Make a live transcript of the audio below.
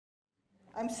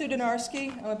I'm Sue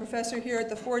Donarski. I'm a professor here at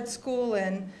the Ford School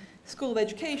and School of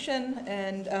Education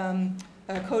and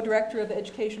a co-director of the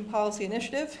Education Policy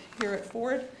Initiative here at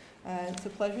Ford. It's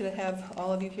a pleasure to have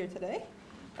all of you here today.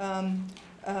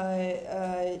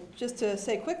 Just to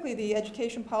say quickly, the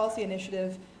Education Policy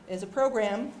Initiative is a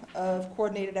program of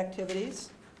coordinated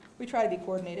activities. We try to be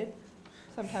coordinated.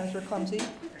 Sometimes we're clumsy.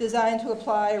 Designed to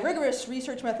apply rigorous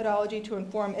research methodology to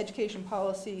inform education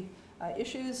policy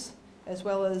issues, as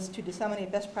well as to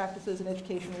disseminate best practices in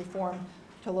education reform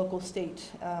to local,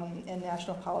 state, and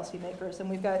national policymakers. And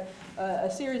we've got a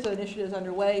series of initiatives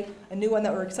underway. A new one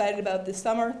that we're excited about this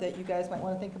summer that you guys might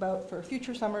want to think about for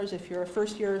future summers if you're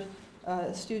first-year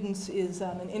students is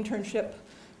an internship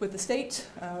with the state.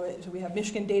 So we have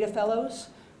Michigan Data Fellows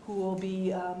who will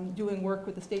be doing work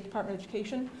with the State Department of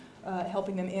Education,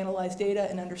 helping them analyze data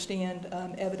and understand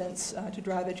evidence to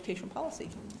drive educational policy.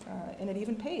 And it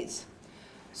even pays.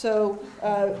 So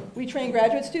we train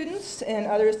graduate students and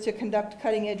others to conduct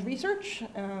cutting-edge research,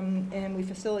 and we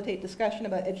facilitate discussion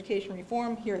about education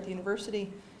reform here at the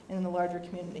university and in the larger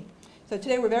community. So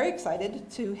today we're very excited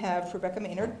to have Rebecca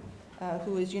Maynard,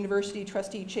 who is University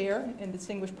Trustee Chair and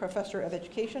Distinguished Professor of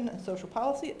Education and Social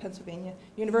Policy at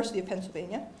University of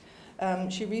Pennsylvania.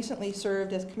 She recently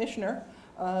served as Commissioner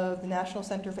of the National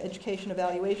Center for Education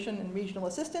Evaluation and Regional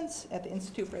Assistance at the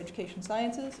Institute for Education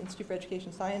Sciences. Institute for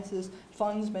Education Sciences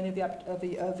funds many of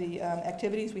the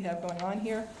activities we have going on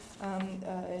here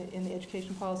in the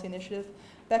Education Policy Initiative.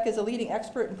 Becca is a leading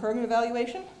expert in program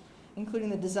evaluation,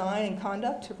 including the design and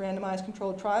conduct of randomized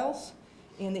controlled trials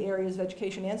in the areas of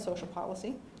education and social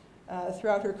policy.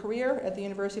 Throughout her career at the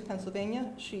University of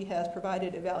Pennsylvania, she has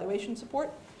provided evaluation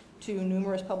support to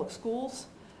numerous public schools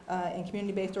and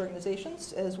community-based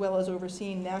organizations, as well as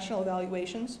overseeing national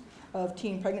evaluations of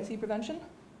teen pregnancy prevention,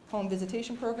 home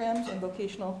visitation programs, and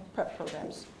vocational prep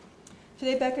programs.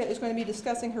 Today, Becca is going to be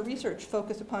discussing her research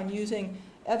focused upon using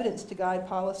evidence to guide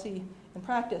policy and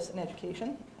practice in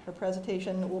education. Her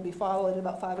presentation will be followed at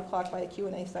about 5 o'clock by a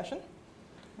Q&A session.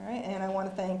 All right, and I want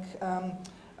to thank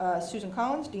Susan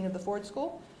Collins, Dean of the Ford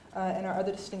School, and our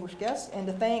other distinguished guests, and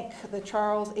to thank the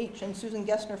Charles H. and Susan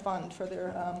Gessner Fund for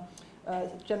their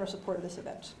generous support of this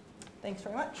event. Thanks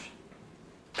very much.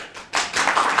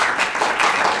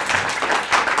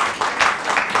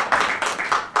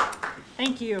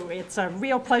 Thank you. It's a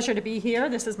real pleasure to be here.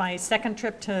 This is my second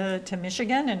trip to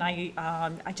Michigan, and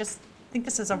I just think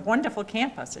this is a wonderful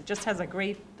campus. It just has a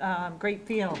great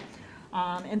feel.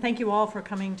 And thank you all for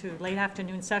coming to late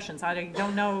afternoon sessions. I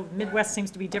don't know, Midwest seems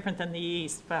to be different than the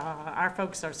East. Our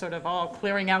folks are sort of all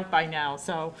clearing out by now,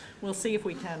 so we'll see if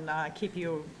we can keep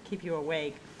you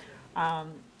awake. I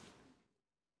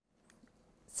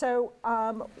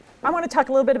want to talk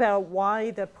a little bit about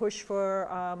why the push for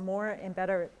more and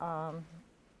better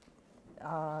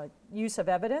use of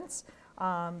evidence.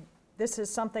 This is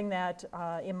something that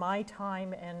in my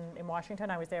time in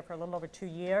Washington, I was there for a little over 2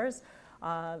 years,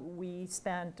 we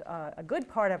spent a good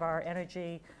part of our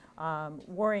energy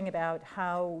worrying about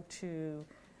how to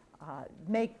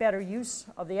make better use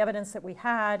of the evidence that we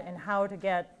had and how to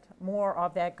get more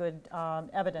of that good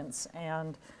evidence.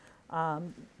 And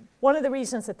one of the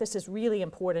reasons that this is really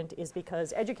important is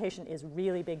because education is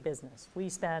really big business. We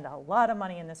spend a lot of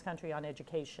money in this country on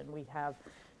education. We have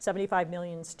 75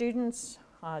 million students.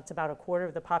 It's about a quarter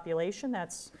of the population.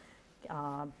 That's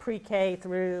pre-K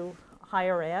through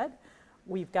higher ed.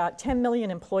 We've got 10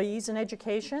 million employees in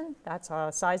education. That's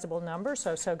a sizable number.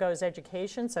 So goes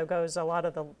education. So goes a lot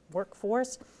of the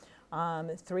workforce.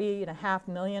 3.5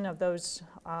 million of those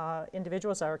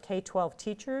individuals are K-12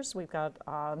 teachers. We've got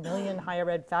 1 million higher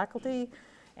ed faculty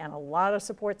and a lot of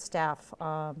support staff.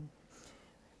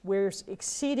 We're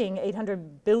exceeding $800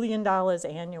 billion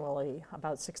annually,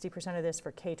 about 60% of this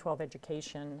for K-12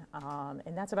 education,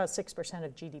 and that's about 6%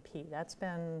 of GDP. That's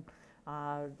been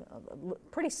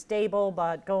pretty stable,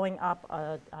 but going up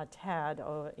a tad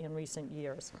in recent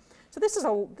years. So this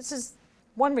is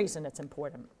one reason it's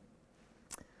important.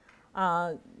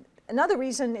 Another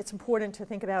reason it's important to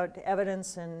think about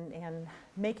evidence and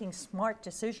making smart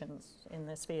decisions in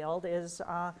this field is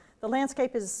the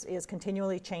landscape is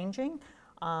continually changing.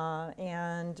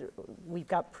 And we've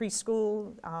got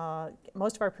preschool,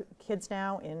 most of our kids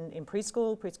now in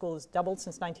preschool. Preschool has doubled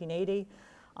since 1980.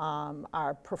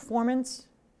 Our performance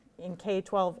in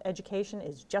K-12 education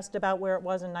is just about where it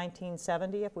was in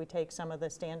 1970 if we take some of the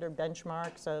standard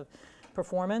benchmarks of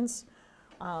performance.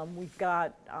 We've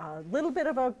got a little bit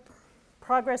of a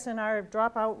progress in our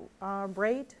dropout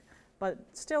rate, but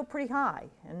still pretty high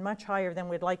and much higher than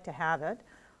we'd like to have it.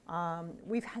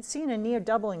 We've seen a near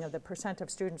doubling of the percent of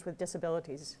students with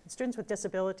disabilities. Students with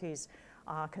disabilities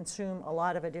consume a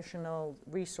lot of additional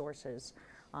resources.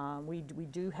 We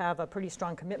do have a pretty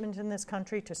strong commitment in this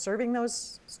country to serving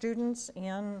those students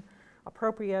in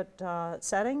appropriate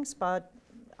settings, but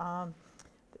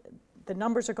the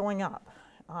numbers are going up.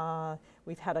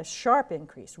 We've had a sharp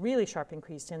increase, really sharp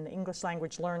increase in the English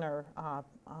language learner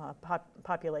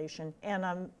population,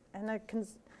 and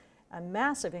a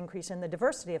massive increase in the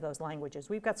diversity of those languages.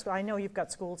 I know you've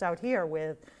got schools out here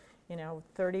with,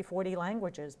 30, 40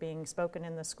 languages being spoken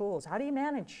in the schools. How do you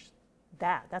manage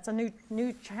that? That's a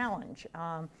new challenge,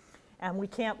 and we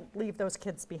can't leave those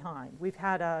kids behind. We've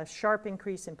had a sharp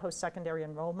increase in post-secondary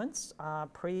enrollments,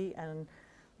 pre and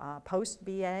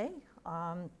post-BA,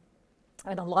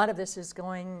 and a lot of this is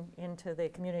going into the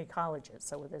community colleges,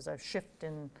 so there's a shift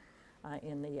in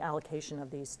the allocation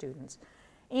of these students.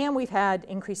 And we've had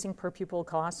increasing per pupil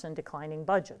costs and declining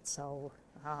budgets, so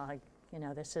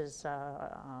this is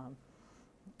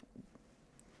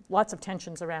lots of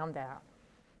tensions around that.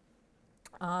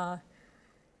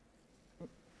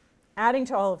 Adding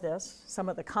to all of this, some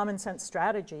of the common sense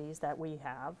strategies that we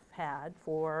have had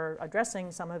for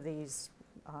addressing some of these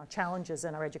challenges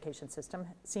in our education system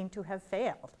seem to have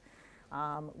failed.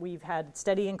 We've had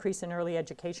steady increase in early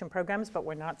education programs, but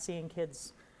we're not seeing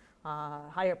kids,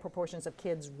 higher proportions of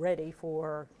kids ready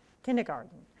for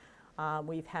kindergarten.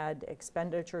 We've had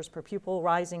expenditures per pupil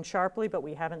rising sharply, but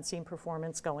we haven't seen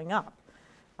performance going up.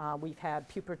 We've had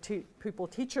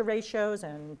pupil-teacher ratios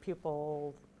and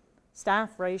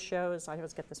pupil-staff ratios. I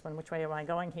always get this one, which way am I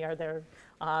going here? They're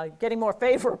getting more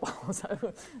favorable,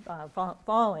 so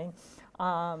falling.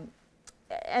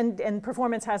 And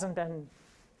performance hasn't been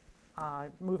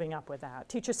moving up with that.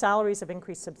 Teacher salaries have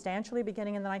increased substantially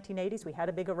beginning in the 1980s. We had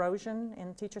a big erosion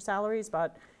in teacher salaries,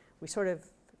 but we sort of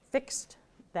fixed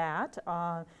that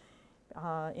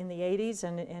in the 80s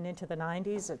and into the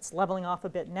 90s. It's leveling off a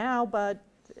bit now, but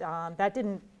that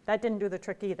didn't do the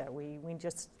trick either. We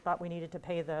just thought we needed to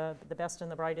pay the best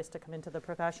and the brightest to come into the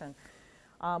profession.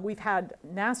 We've had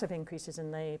massive increases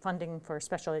in the funding for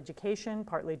special education,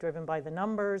 partly driven by the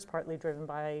numbers, partly driven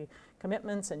by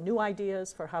commitments and new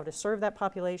ideas for how to serve that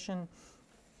population.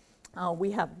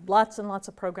 We have lots and lots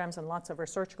of programs and lots of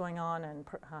research going on and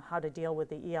how to deal with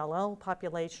the ELL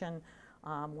population.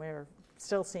 We're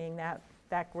still seeing that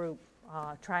group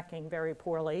tracking very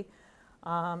poorly.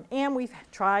 And we've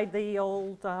tried the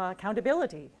old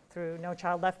accountability through No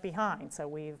Child Left Behind. So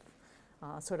we've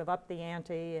sort of upped the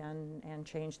ante and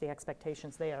changed the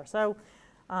expectations there. So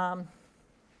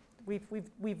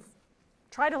we've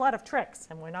tried a lot of tricks,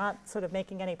 and we're not sort of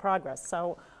making any progress.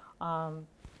 So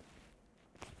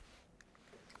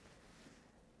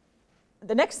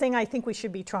the next thing I think we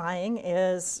should be trying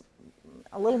is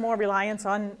a little more reliance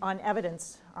on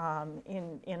evidence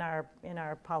in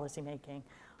our policy making.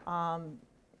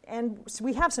 And so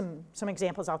we have some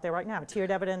examples out there right now.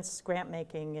 Tiered evidence grant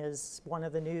making is one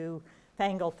of the new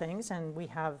fangled things, and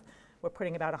we're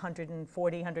putting about $140,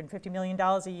 $150 million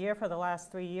a year for the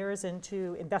last 3 years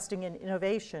into investing in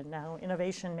innovation. Now,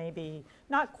 innovation may be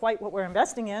not quite what we're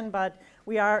investing in, but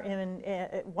we are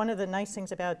one of the nice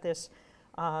things about this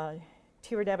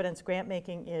tiered evidence grant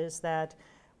making is that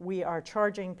we are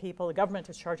charging people, the government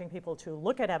is charging people to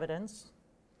look at evidence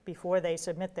before they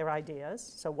submit their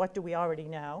ideas. So what do we already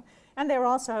know? And they're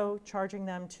also charging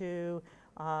them to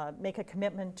make a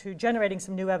commitment to generating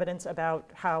some new evidence about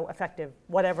how effective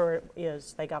whatever it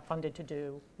is they got funded to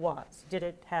do was. Did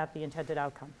it have the intended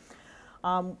outcome?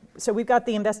 So we've got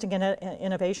the Investing in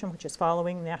Innovation, which is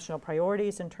following national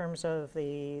priorities in terms of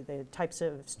the types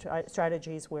of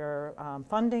strategies we're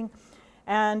funding.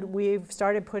 And we've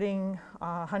started putting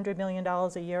 $100 million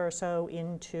a year or so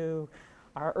into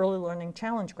our early learning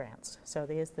challenge grants. So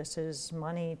this is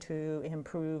money to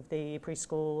improve the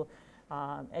preschool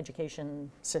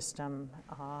education system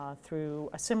through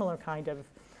a similar kind of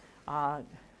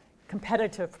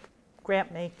competitive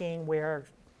grant making where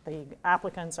the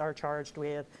applicants are charged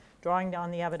with drawing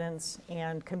down the evidence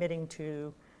and committing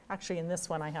to, actually in this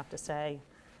one I have to say,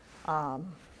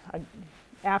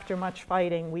 after much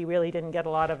fighting, we really didn't get a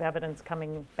lot of evidence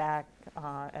coming back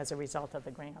as a result of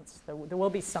the grants. There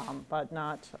will be some, but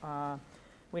not,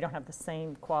 we don't have the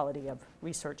same quality of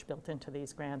research built into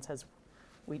these grants as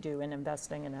we do in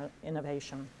investing in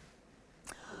innovation.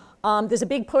 There's a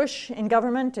big push in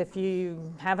government. If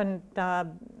you haven't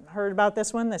heard about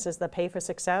this one, this is the Pay for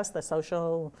Success, the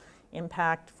Social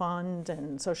Impact Fund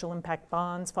and Social Impact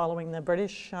Bonds following the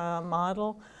British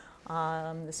model.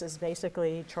 This is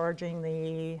basically charging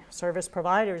the service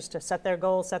providers to set their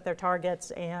goals, set their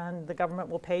targets, and the government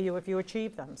will pay you if you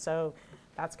achieve them. So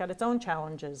that's got its own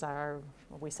challenges. Are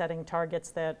we setting targets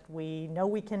that we know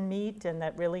we can meet and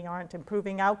that really aren't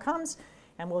improving outcomes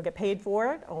and we'll get paid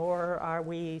for it? Or are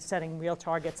we setting real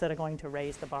targets that are going to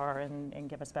raise the bar and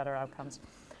give us better outcomes?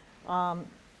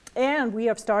 And we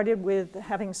have started with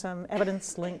having some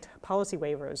evidence-linked policy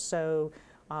waivers. So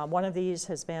one of these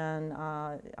has been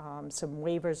some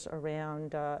waivers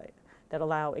around that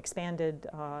allow expanded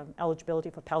eligibility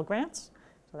for Pell Grants.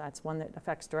 So that's one that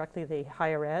affects directly the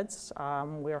higher eds.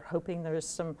 We're hoping there's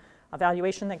some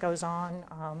evaluation that goes on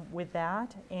with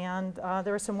that. And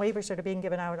there are some waivers that are being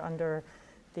given out under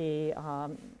the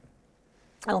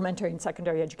Elementary and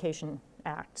Secondary Education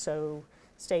Act. So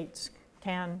states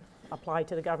can apply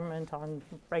to the government on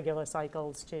regular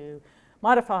cycles to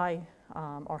modify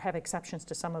or have exceptions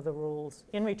to some of the rules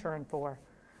in return for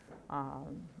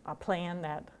a plan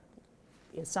that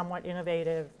is somewhat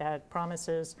innovative, that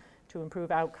promises to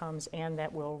improve outcomes, and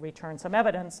that will return some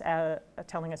evidence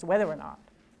telling us whether or not,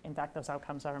 in fact, those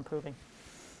outcomes are improving.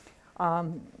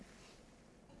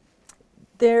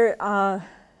 There are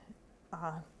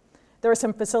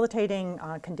some facilitating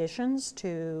conditions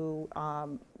to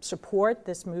support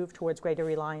this move towards greater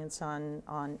reliance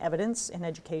on evidence in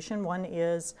education. One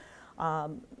is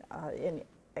an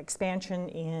expansion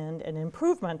and an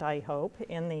improvement, I hope,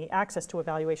 in the access to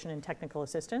evaluation and technical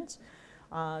assistance.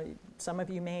 Some of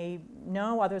you may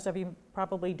know, others of you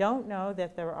probably don't know,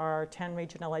 that there are 10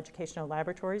 regional educational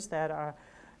laboratories that are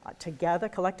together,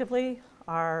 collectively,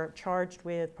 are charged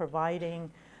with providing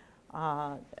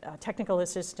technical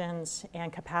assistance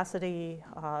and capacity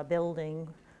building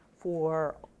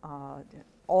for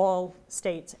all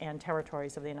states and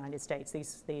territories of the United States.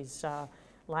 These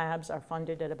labs are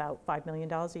funded at about $5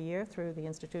 million a year through the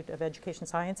Institute of Education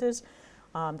Sciences.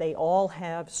 They all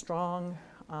have strong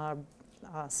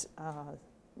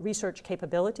research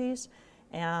capabilities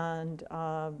and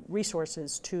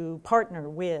resources to partner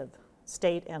with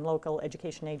state and local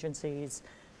education agencies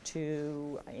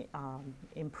to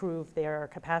improve their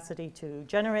capacity to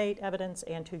generate evidence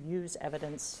and to use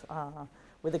evidence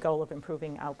with the goal of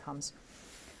improving outcomes.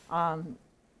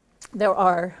 There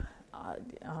are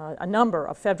a number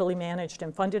of federally managed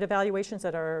and funded evaluations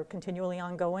that are continually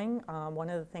ongoing. One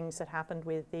of the things that happened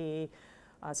with the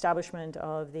establishment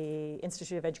of the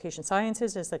Institute of Education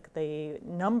Sciences is that the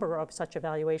number of such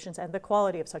evaluations and the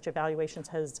quality of such evaluations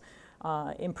has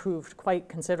improved quite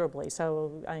considerably.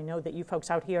 So I know that you folks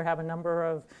out here have a number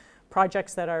of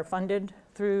projects that are funded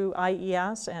through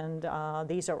IES, and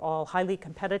these are all highly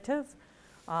competitive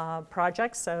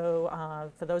projects.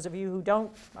 So for those of you who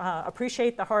don't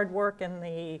appreciate the hard work and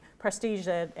the prestige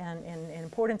and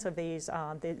importance of these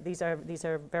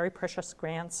are very precious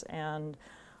grants, and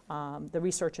the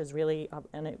research is really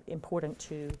important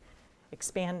to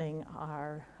expanding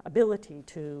our ability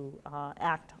to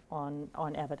act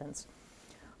on evidence.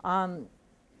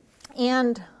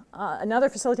 Another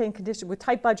facilitating condition with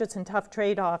tight budgets and tough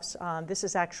trade-offs, this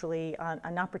is actually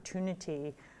an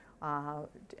opportunity,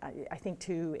 I think,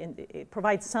 to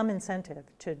provide some incentive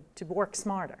to work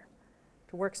smarter,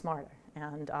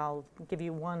 And I'll give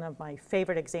you one of my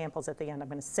favorite examples at the end. I'm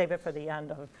going to save it for the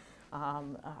end of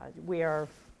where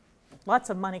lots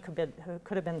of money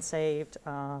could have been saved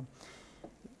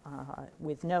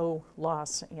with no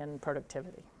loss in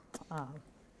productivity.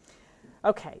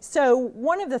 Okay, so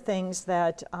one of the things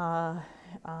that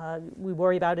we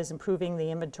worry about is improving the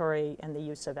inventory and the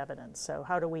use of evidence. So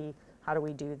how do we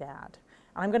do that?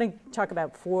 I'm going to talk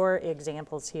about 4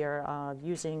 examples here of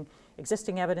using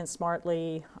existing evidence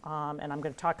smartly, and I'm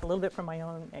going to talk a little bit from my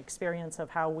own experience of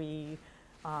how we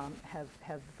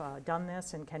have done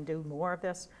this and can do more of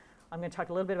this. I'm going to talk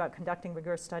a little bit about conducting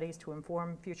rigorous studies to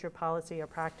inform future policy or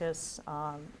practice,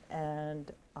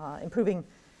 and improving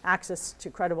access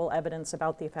to credible evidence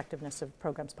about the effectiveness of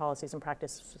programs, policies, and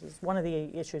practices. One of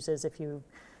the issues is if you've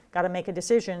got to make a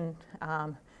decision,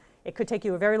 it could take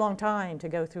you a very long time to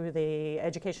go through the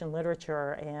education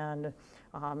literature and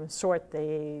sort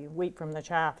the wheat from the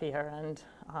chaff here, and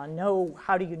know,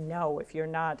 how do you know if you're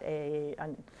not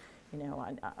an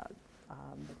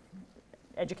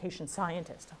education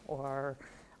scientist, or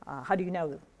how do you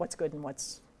know what's good and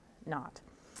what's not?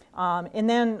 And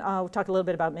then we'll talk a little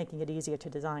bit about making it easier to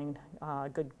design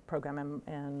good program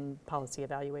and policy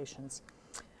evaluations.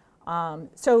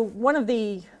 So one of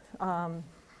the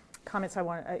comments I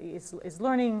want is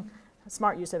learning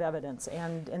smart use of evidence,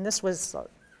 and this was,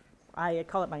 I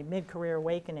call it my mid-career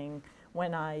awakening,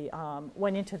 when I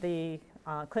went into the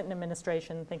Clinton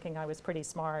administration thinking I was pretty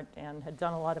smart and had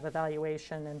done a lot of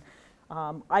evaluation, and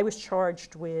I was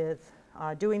charged with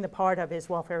doing the part of his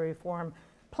welfare reform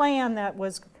plan that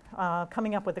was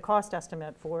coming up with the cost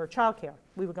estimate for childcare.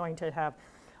 We were going to have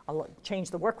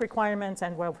change the work requirements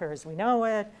and welfare as we know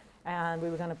it, and we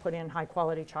were going to put in high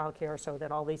quality childcare so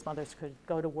that all these mothers could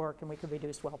go to work and we could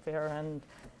reduce welfare, and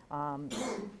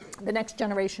the next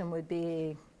generation would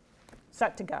be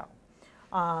set to go.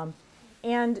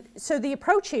 And so the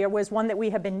approach here was one that we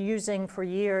have been using for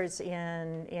years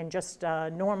in just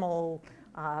normal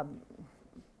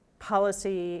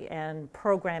policy and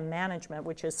program management,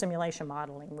 which is simulation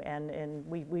modeling. And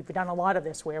we've done a lot of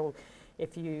this where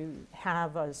if you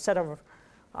have a set of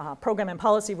program and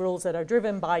policy rules that are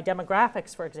driven by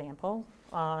demographics, for example,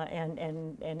 and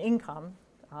income,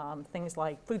 things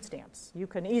like food stamps. You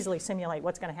can easily simulate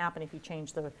what's going to happen if you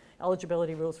change the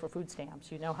eligibility rules for food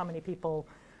stamps. You know how many people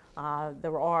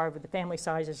there are with the family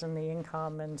sizes and the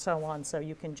income and so on, so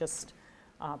you can just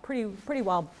pretty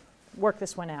well work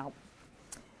this one out.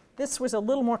 This was a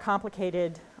little more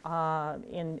complicated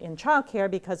in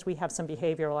childcare because we have some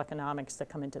behavioral economics that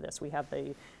come into this. We have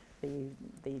the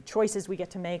choices we get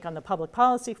to make on the public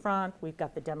policy front. We've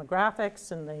got the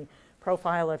demographics and the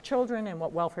profile of children and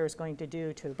what welfare is going to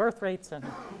do to birth rates and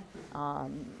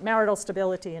marital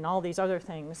stability and all these other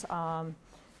things.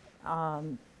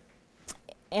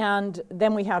 And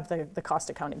then we have the cost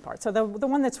accounting part. So the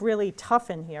one that's really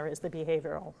tough in here is the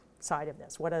behavioral side of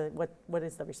this. What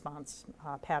is the response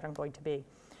pattern going to be?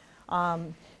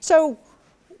 So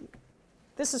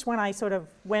this is when I sort of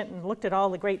went and looked at all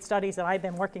the great studies that I've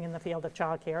been working in the field of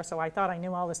childcare. So I thought I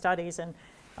knew all the studies, and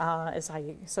as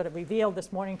I sort of revealed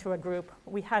this morning to a group,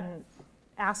 we hadn't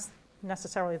asked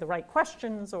necessarily the right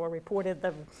questions or reported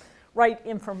the right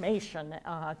information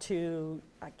to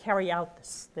carry out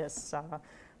this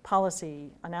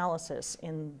policy analysis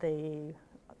in the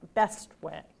best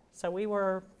way. So we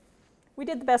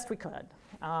did the best we could.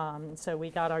 So we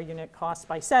got our unit costs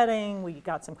by setting. We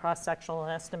got some cross-sectional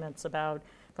estimates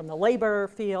from the labor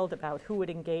field about who would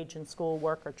engage in school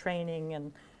work or training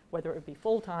and whether it would be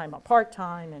full-time or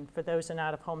part-time, and for those in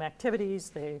out-of-home activities,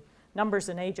 the numbers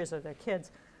and ages of their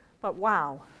kids. But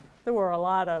wow, there were a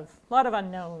lot of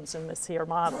unknowns in this here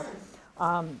model.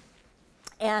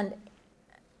 And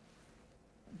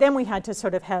then we had to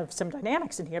sort of have some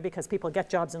dynamics in here because people get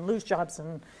jobs and lose jobs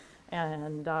and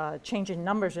changing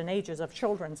numbers and ages of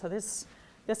children. So this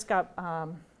got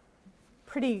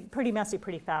pretty messy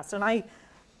pretty fast. And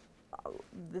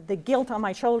the guilt on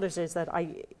my shoulders is that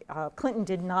Clinton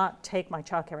did not take my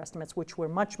child care estimates, which were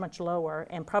much lower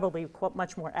and probably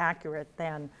much more accurate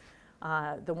than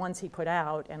the ones he put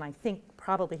out. And I think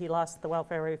probably he lost the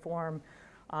welfare reform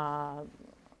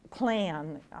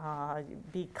plan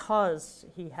because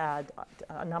he had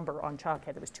a number on child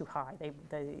care that was too high.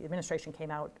 The administration came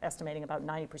out estimating about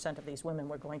 90% of these women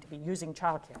were going to be using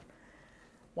child care.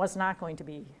 Was not going to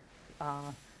be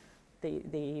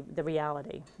the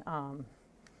reality.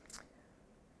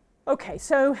 Okay,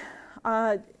 so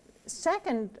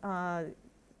second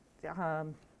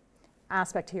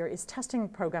aspect here is testing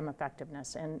program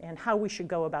effectiveness and how we should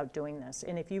go about doing this.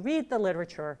 And if you read the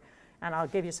literature, and I'll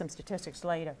give you some statistics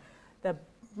later, the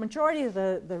majority of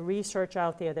the research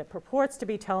out there that purports to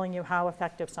be telling you how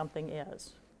effective something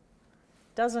is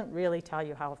doesn't really tell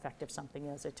you how effective something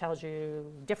is. It tells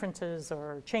you differences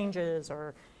or changes,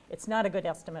 or it's not a good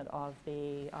estimate of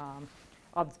the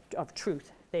of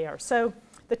truth there. So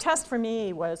the test for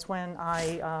me was when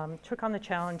I took on the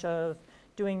challenge of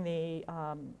doing the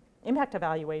impact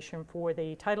evaluation for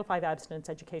the Title V abstinence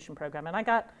education program, and I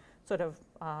got sort of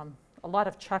a lot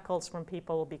of chuckles from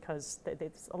people because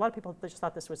a lot of people just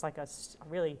thought this was like a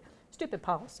really stupid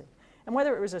policy. And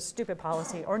whether it was a stupid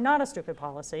policy or not a stupid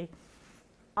policy,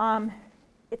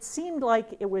 it seemed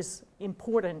like it was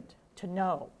important to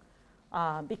know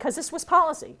because this was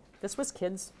policy. This was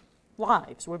kids'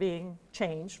 lives were being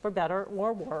changed for better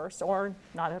or worse or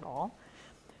not at all.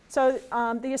 So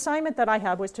the assignment that I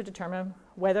had was to determine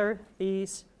whether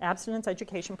these abstinence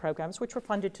education programs, which were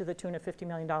funded to the tune of $50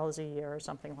 million a year or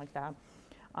something like that,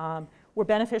 were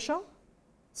beneficial.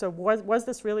 So was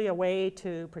this really a way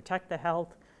to protect the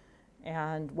health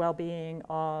and well-being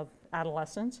of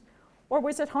adolescents? Or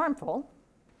was it harmful?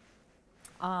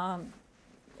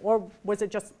 Or was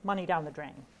it just money down the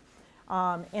drain?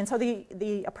 And so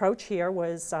the approach here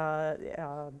was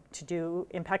to do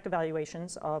impact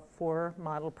evaluations of 4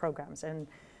 model programs. And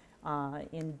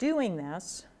in doing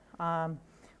this,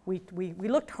 we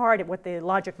looked hard at what the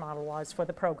logic model was for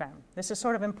the program. This is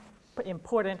sort of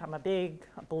important. I'm a big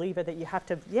believer that you have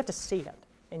to see it,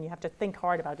 and you have to think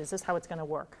hard about, is this how it's going to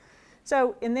work?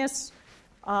 So in this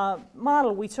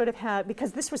model, we sort of had,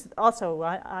 because this was also,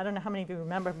 I don't know how many of you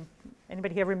remember,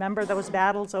 anybody here remember those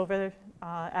battles over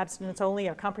abstinence only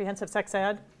or comprehensive sex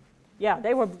ed? Yeah,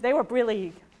 they were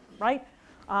really, right?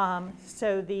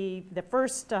 So the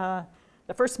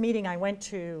first meeting I went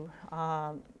to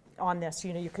on this,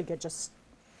 you could get just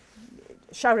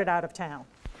shouted out of town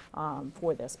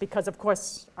for this, because of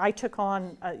course I took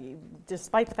on,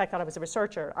 despite the fact that I was a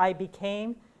researcher, I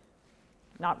became,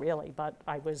 not really, but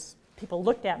people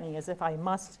looked at me as if I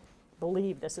must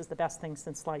believe this is the best thing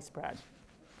since sliced bread.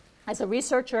 As a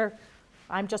researcher,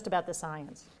 I'm just about the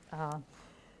science.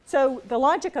 So the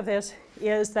logic of this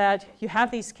is that you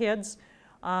have these kids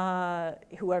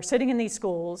who are sitting in these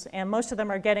schools, and most of them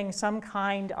are getting some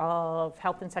kind of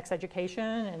health and sex education,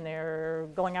 and they're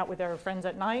going out with their friends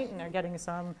at night, and they're getting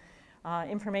some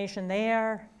information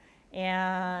there,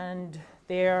 and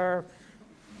their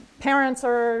parents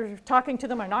are talking to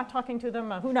them or not talking to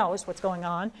them, who knows what's going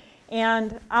on.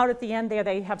 And out at the end there,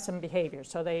 they have some behavior.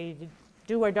 So they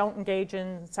do or don't engage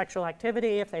in sexual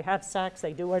activity. If they have sex,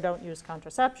 they do or don't use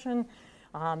contraception.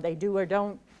 They do or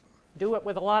don't do it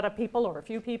with a lot of people or a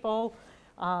few people.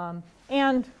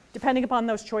 And depending upon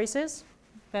those choices,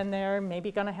 then they're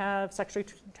maybe going to have sexually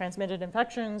transmitted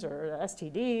infections or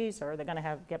STDs, or they're going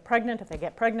to get pregnant. If they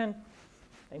get pregnant,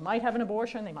 they might have an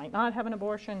abortion. They might not have an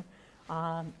abortion.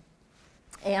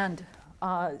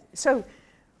 So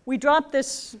we dropped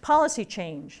this policy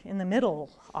change in the middle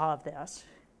of this.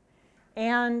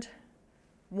 And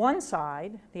one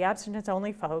side, the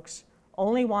abstinence-only folks,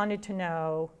 only wanted to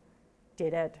know,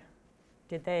 did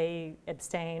they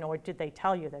abstain, or did they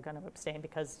tell you they're going to abstain?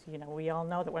 Because we all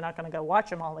know that we're not going to go watch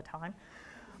them all the time.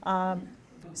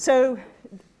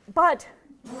 But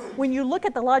when you look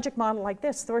at the logic model like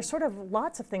this, there were sort of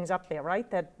lots of things up there, right?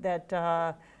 That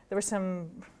there were some,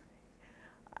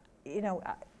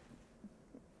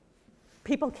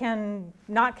 people can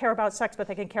not care about sex, but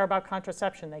they can care about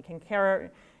contraception. They can care,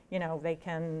 they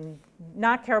can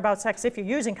not care about sex if you're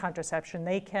using contraception.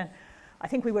 They can, I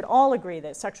think we would all agree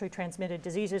that sexually transmitted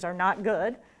diseases are not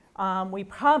good. We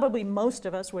probably, most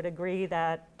of us would agree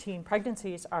that teen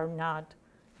pregnancies are not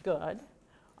good.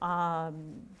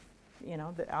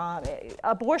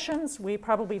 Abortions, we're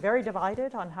probably very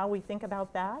divided on how we think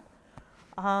about that.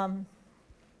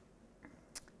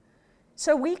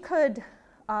 So we could,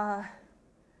 and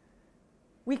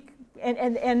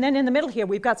then in the middle here,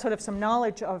 we've got sort of some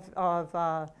knowledge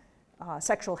of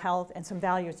sexual health and some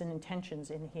values and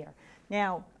intentions in here.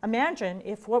 Now, imagine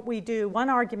if what we do, one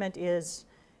argument is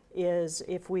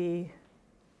if we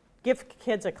give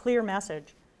kids a clear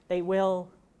message,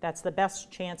 that's the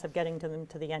best chance of getting them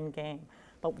to the end game.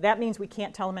 But that means we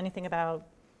can't tell them anything about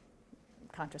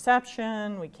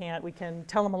contraception. We can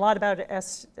tell them a lot about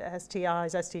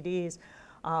STIs, STDs.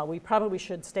 We probably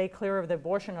should stay clear of the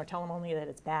abortion or tell them only that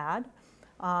it's bad.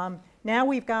 Now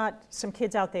we've got some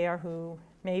kids out there who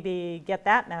maybe get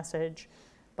that message,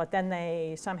 but then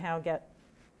they somehow get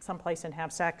someplace and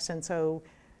have sex, and so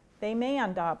they may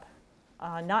end up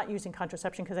not using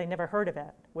contraception because they never heard of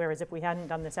it, whereas if we hadn't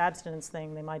done this abstinence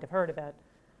thing, they might have heard of it.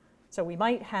 So we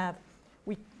might have,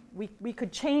 we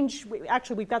could change,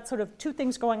 actually we've got sort of two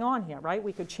things going on here, right?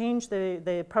 We could change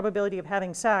the probability of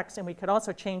having sex, and we could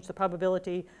also change the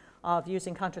probability of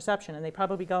using contraception, and they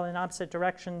probably go in opposite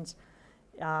directions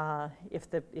if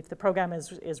the program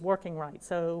is working right.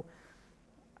 So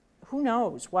who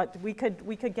knows what, we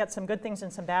could get some good things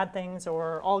and some bad things,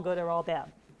 or all good or all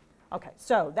bad. Okay,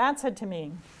 so that said to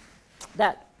me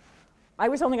that I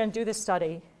was only going to do this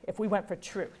study if we went for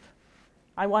truth.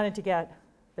 I wanted to get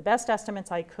the best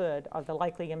estimates I could of the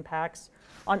likely impacts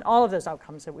on all of those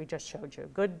outcomes that we just showed you,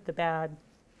 good, the bad,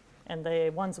 and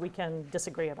the ones we can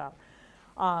disagree about.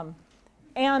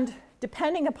 And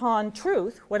depending upon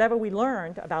truth, whatever we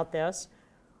learned about this,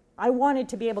 I wanted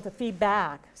to be able to feed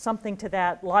back something to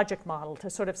that logic model to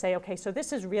sort of say, okay, so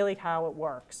this is really how it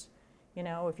works.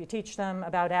 If you teach them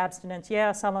about abstinence,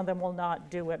 yeah, some of them will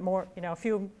not do it more. A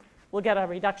few will get a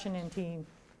reduction in teen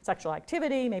sexual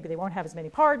activity. Maybe they won't have as many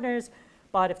partners.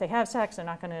 But if they have sex, they're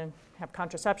not going to have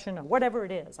contraception or whatever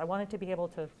it is. I wanted to be able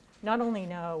to not only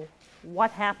know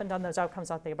what happened on those outcomes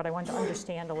out there, but I wanted to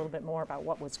understand a little bit more about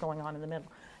what was going on in the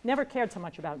middle. Never cared so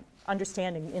much about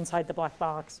understanding inside the black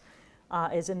box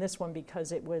as in this one,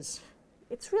 because it's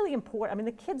really important. I mean,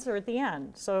 the kids are at the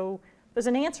end, so there's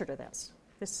an answer to this.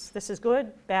 This is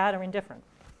good, bad, or indifferent.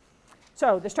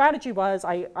 So the strategy was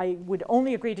I would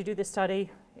only agree to do this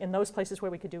study in those places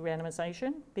where we could do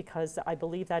randomization, because I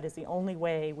believe that is the only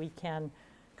way we can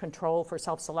control for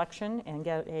self-selection and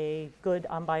get a good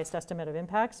unbiased estimate of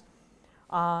impacts.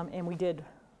 And we did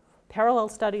parallel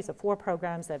studies of 4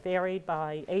 programs that varied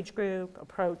by age group,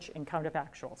 approach, and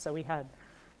counterfactual. So we had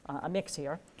a mix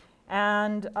here.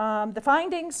 And the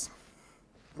findings,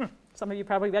 some of you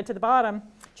probably read to the bottom,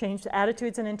 changed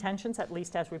attitudes and intentions, at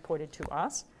least as reported to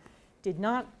us. Did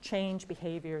not change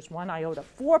behaviors one iota.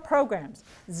 4 programs,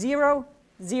 0,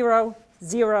 0,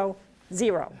 0,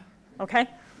 0, okay?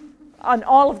 On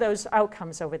all of those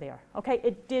outcomes over there, okay?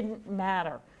 It didn't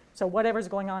matter. So whatever's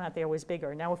going on out there was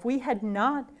bigger. Now, if we had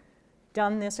not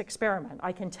done this experiment,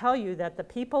 I can tell you that the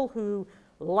people who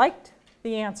liked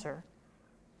the answer,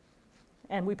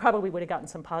 and we probably would have gotten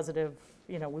some positive,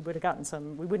 we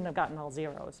wouldn't have gotten all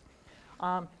zeros.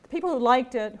 The people who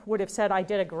liked it would have said, I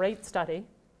did a great study.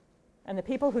 And the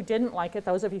people who didn't like it,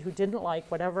 those of you who didn't like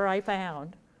whatever I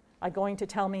found, are going to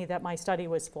tell me that my study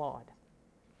was flawed.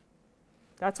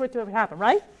 That's what would happen,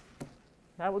 right?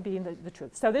 That would be the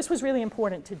truth. So this was really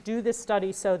important to do this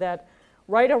study so that,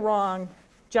 right or wrong,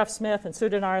 Jeff Smith and Sue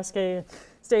Donarski,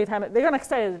 Steve Hammett, they're going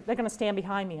to stand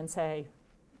behind me and say,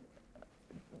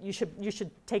 you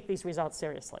should take these results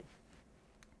seriously.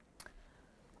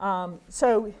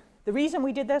 So the reason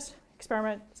we did this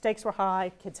experiment, stakes were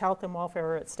high, kids' health and welfare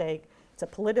were at stake. It's a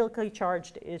politically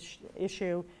charged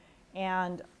issue,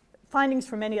 and findings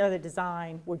from any other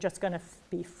design were just going to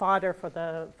be fodder for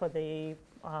the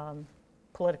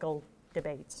political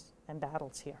debates and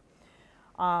battles here.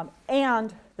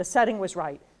 And the setting was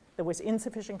right. There was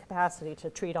insufficient capacity to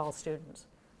treat all students.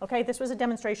 Okay, this was a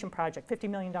demonstration project, $50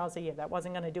 million a year. That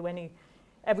wasn't going to do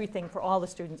everything for all the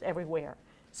students everywhere.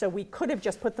 So we could have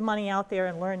just put the money out there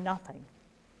and learned nothing.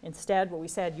 Instead, what we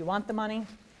said, you want the money?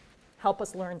 Help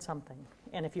us learn something.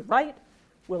 And if you're right,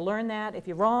 we'll learn that. If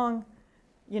you're wrong,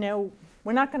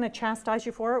 we're not going to chastise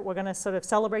you for it. We're going to sort of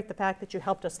celebrate the fact that you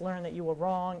helped us learn that you were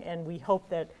wrong, and we hope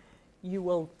that you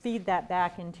will feed that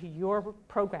back into your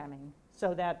programming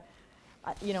so that,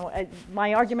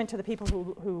 my argument to the people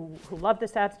who love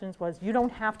this abstinence was, you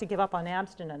don't have to give up on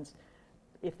abstinence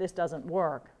if this doesn't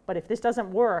work. But if this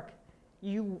doesn't work,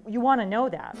 you want to know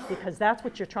that, because that's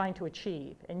what you're trying to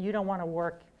achieve, and you don't want to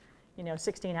work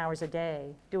 16 hours a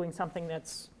day doing something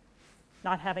that's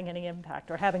not having any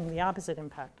impact or having the opposite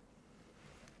impact.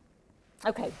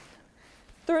 Okay,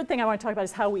 third thing I want to talk about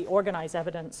is how we organize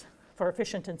evidence for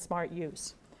efficient and smart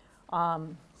use.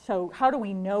 So how do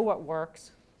we know what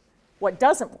works, what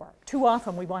doesn't work? Too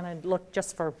often we want to look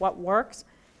just for what works,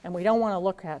 and we don't want to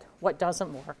look at what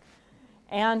doesn't work.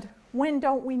 And when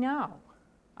don't we know?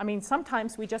 I mean,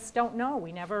 sometimes we just don't know.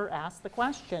 We never ask the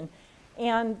question.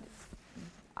 And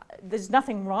there's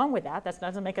nothing wrong with that. That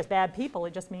doesn't make us bad people.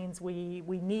 It just means we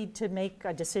need to make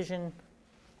a decision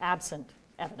absent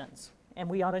evidence. And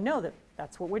we ought to know that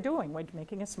that's what we're doing. We're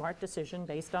making a smart decision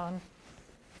based on,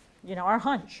 our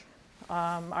hunch,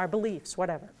 our beliefs,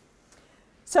 whatever.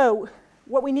 So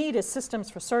what we need is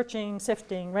systems for searching,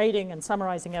 sifting, rating, and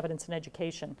summarizing evidence in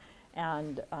education.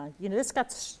 And this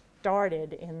got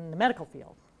started in the medical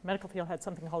field. The medical field had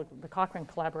something called the Cochrane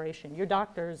collaboration. Your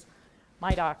doctors,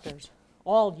 my doctors,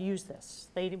 all use this.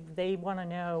 They want to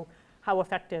know how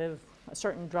effective a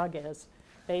certain drug is.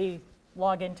 They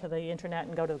log into the internet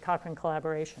and go to the Cochrane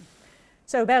collaboration.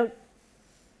 So about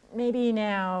maybe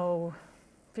now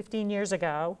 15 years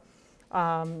ago,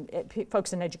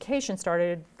 folks in education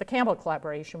started the Campbell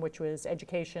collaboration, which was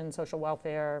education, social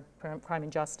welfare, crime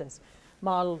and justice,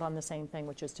 modeled on the same thing,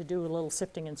 which is to do a little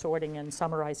sifting and sorting and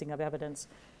summarizing of evidence.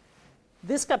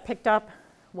 This got picked up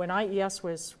when IES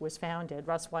was founded.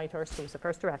 Russ Whitehurst, who was the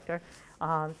first director,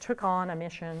 took on a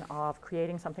mission of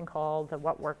creating something called the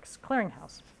What Works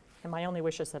Clearinghouse. And my only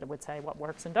wish is that it would say what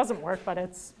works and doesn't work, but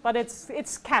it's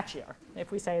catchier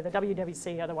if we say the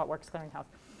WWC or the What Works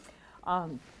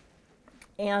Clearinghouse.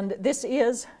 And this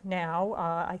is now,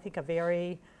 I think, a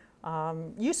very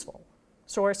useful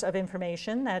source of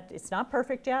information that it's not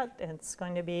perfect yet. It's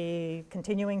going to be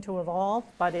continuing to evolve,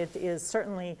 but it is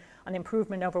certainly an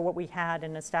improvement over what we had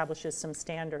and establishes some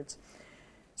standards.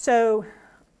 So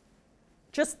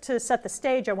just to set the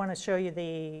stage, I want to show you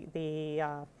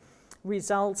the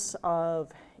results of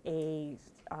a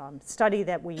study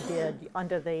that we did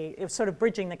it was sort of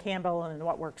bridging the Campbell and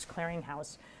What Works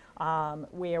Clearinghouse,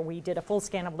 where we did a full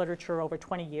scan of literature over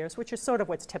 20 years, which is sort of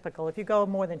what's typical. If you go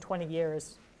more than 20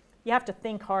 years, you have to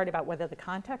think hard about whether the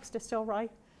context is still right.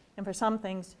 And for some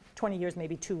things, 20 years may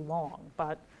be too long.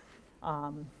 But,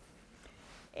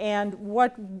 and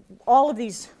what all of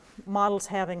these models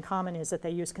have in common is that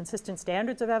they use consistent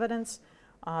standards of evidence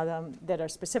that are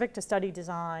specific to study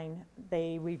design.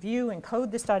 They review and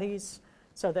code the studies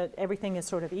so that everything is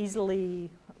sort of easily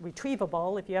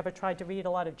retrievable. If you ever tried to read a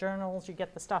lot of journals, you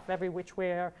get the stuff every which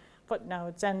where,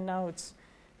 footnotes, endnotes,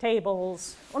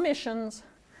 tables, omissions.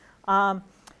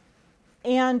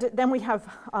 And then we have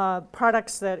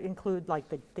products that include like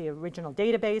the original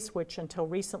database, which until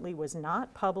recently was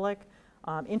not public.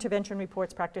 intervention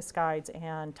reports, practice guides,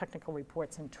 and technical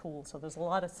reports and tools. So there's a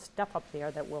lot of stuff up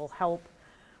there that will help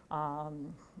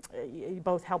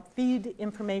both help feed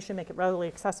information, make it readily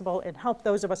accessible, and help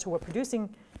those of us who are producing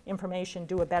information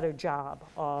do a better job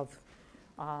of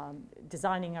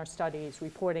designing our studies,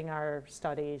 reporting our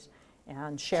studies,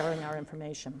 and sharing our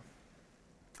information.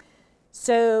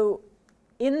 So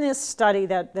in this study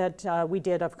that we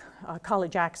did of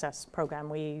college access program,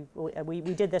 we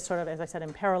did this sort of, as I said,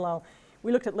 in parallel.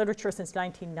 We looked at literature since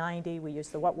 1990. We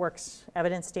used the What Works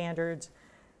evidence standards.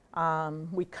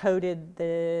 We coded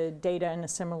the data in a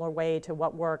similar way to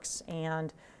What Works.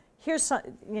 And here's some,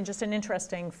 just an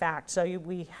interesting fact. So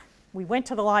we went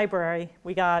to the library.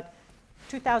 We got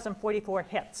 2,044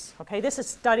 hits. Okay, this is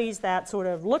studies that sort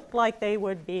of looked like they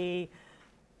would be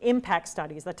impact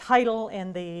studies. The title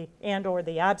and or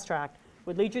the abstract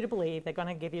would lead you to believe they're going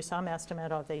to give you some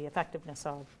estimate of the effectiveness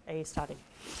of a study.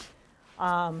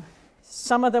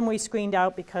 Some of them we screened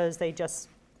out because they just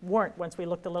weren't. Once we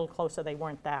looked a little closer, they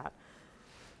weren't that.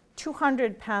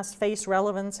 200 passed face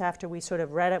relevance after we sort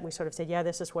of read it. We sort of said, yeah,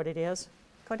 this is what it is.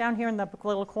 Go down here in the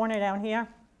little corner down here.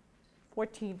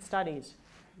 14 studies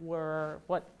were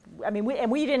what, I mean,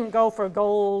 we didn't go for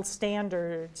gold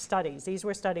standard studies. These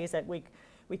were studies that we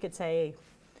could say,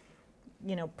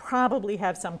 probably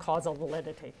have some causal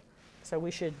validity. So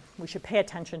we should pay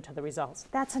attention to the results.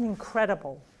 That's an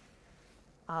incredible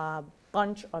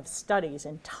bunch of studies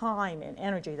and time and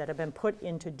energy that have been put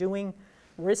into doing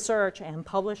research and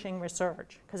publishing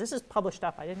research, because this is published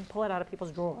stuff. I didn't pull it out of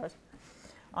people's drawers.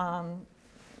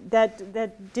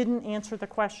 That didn't answer the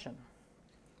question,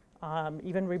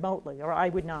 even remotely, or I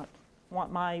would not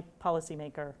want my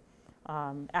policymaker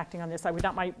acting on this. I would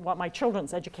not want my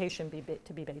children's education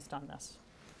to be based on this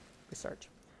research.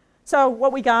 So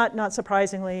what we got, not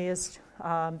surprisingly, is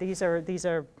these are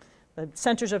the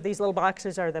centers of these little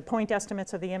boxes are the point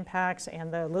estimates of the impacts,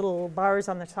 and the little bars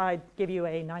on the side give you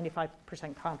a 95%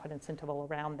 confidence interval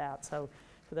around that. So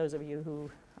for those of you who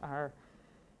are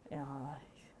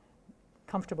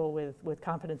comfortable with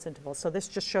confidence intervals. So this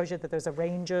just shows you that there's a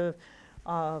range of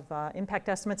impact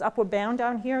estimates. Upward bound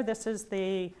down here, this is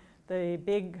the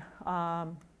big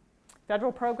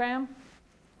federal program,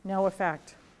 no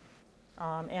effect.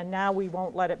 And now we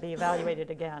won't let it be evaluated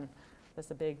again.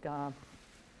 There's a big,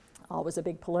 always a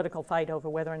big political fight over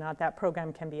whether or not that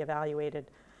program can be evaluated,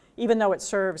 even though it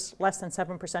serves less than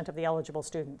 7% of the eligible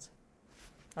students.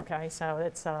 Okay, so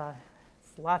it's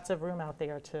lots of room out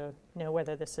there to know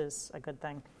whether this is a good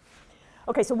thing.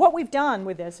 Okay, so what we've done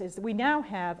with this is we now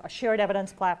have a shared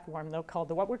evidence platform called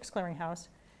the What Works Clearinghouse.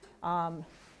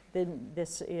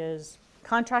 This is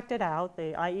contracted out.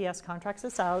 The IES contracts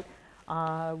this out.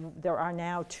 There are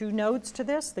now 2 nodes to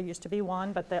this. There used to be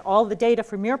 1, but all the data,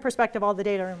 from your perspective, all the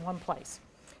data are in one place.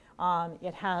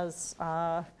 It has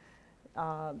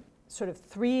sort of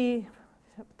three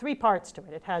parts to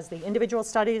it. It has the individual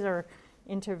studies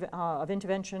of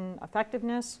intervention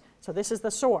effectiveness. So this is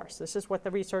the source. This is what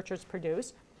the researchers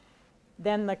produce.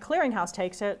 Then the clearinghouse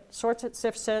takes it, sorts it,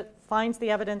 sifts it, finds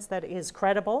the evidence that is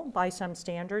credible by some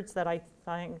standards that I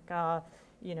think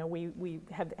we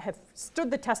have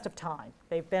stood the test of time.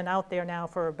 They've been out there now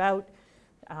for about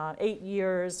 8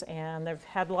 years, and they've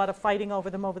had a lot of fighting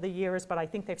over them over the years, but I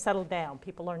think they've settled down.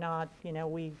 People are not,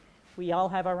 we all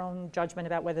have our own judgment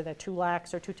about whether they're too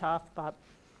lax or too tough, but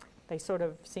they sort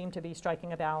of seem to be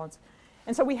striking a balance.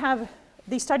 And so we have,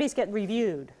 these studies get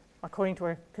reviewed according to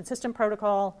a consistent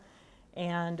protocol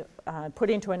and put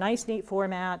into a nice, neat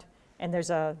format. And there's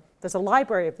a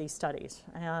library of these studies.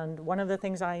 And one of the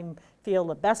things I feel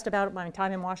the best about my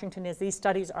time in Washington is these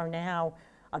studies are now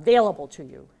available to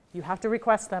you. You have to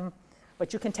request them,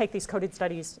 but you can take these coded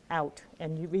studies out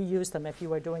and you reuse them if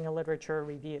you are doing a literature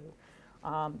review.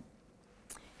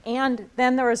 And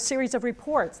then there are a series of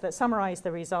reports that summarize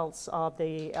the results of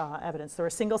the evidence. There are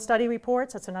single study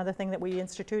reports. That's another thing that we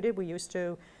instituted. We used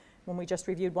to, when we just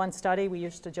reviewed one study, we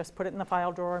used to just put it in the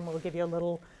file drawer and we'll give you a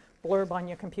little blurb on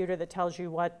your computer that tells you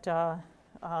what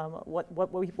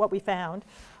we found.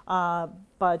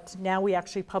 But now we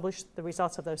actually publish the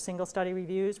results of those single study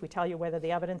reviews. We tell you whether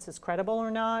the evidence is credible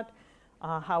or not,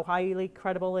 how highly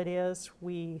credible it is.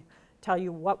 We tell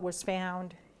you what was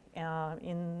found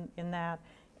in that,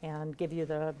 and give you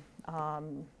the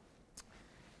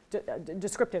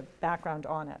descriptive background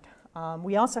on it.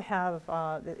 We also have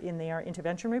in there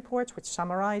intervention reports, which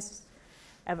summarize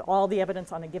all the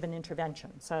evidence on a given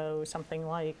intervention. So something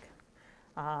like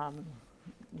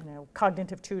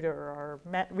cognitive tutor or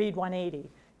Read 180.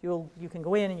 You can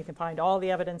go in and you can find all the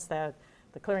evidence that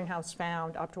the clearinghouse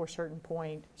found up to a certain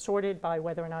point, sorted by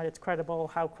whether or not it's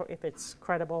credible, if it's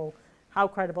credible, how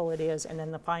credible it is, and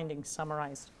then the findings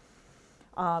summarized.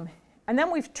 And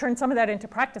then we've turned some of that into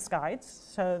practice guides,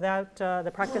 so that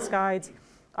the practice guides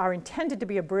are intended to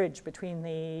be a bridge between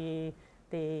the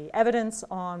evidence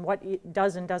on what it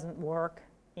does and doesn't work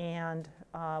and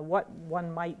what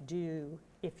one might do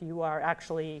if you are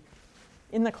actually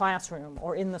in the classroom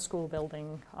or in the school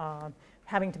building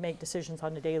having to make decisions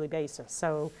on a daily basis.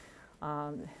 So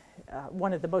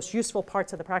one of the most useful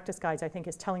parts of the practice guides, I think,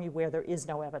 is telling you where there is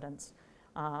no evidence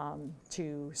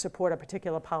to support a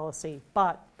particular policy,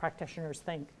 but practitioners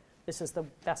think this is the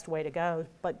best way to go.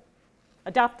 But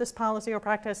adopt this policy or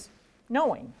practice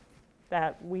knowing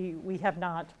that we have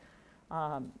not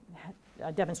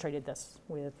demonstrated this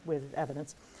with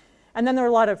evidence. And then there are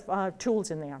a lot of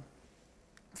tools in there.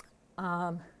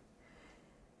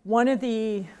 One of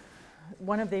the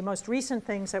most recent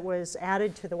things that was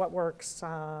added to the What Works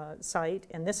site,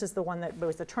 and this is the one that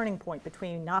was the turning point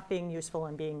between not being useful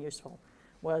and being useful,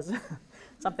 was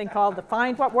something called the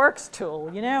Find What Works tool.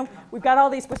 You know, we've got all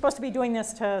these, we're supposed to be doing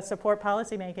this to support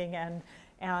policymaking,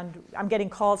 and I'm getting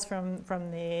calls from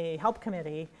the help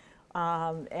committee,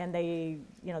 and they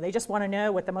just want to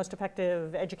know what the most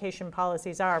effective education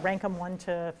policies are, rank them 1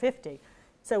 to 50.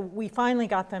 So we finally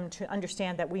got them to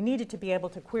understand that we needed to be able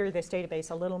to query this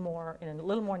database a little more, in a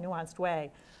little more nuanced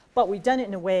way. But we've done it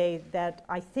in a way that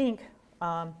I think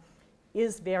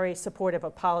is very supportive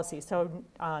of policy. So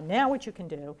now what you can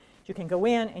do, you can go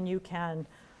in and you can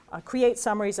create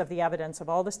summaries of the evidence of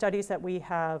all the studies that we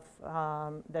have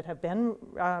that have been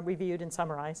reviewed and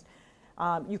summarized.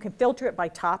 You can filter it by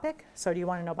topic. So do you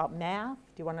want to know about math?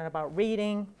 Do you want to know about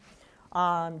reading?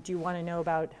 Do you want to know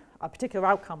about a particular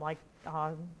outcome like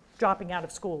dropping out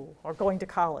of school or going to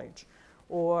college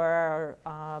or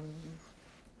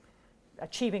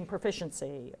achieving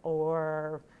proficiency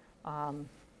or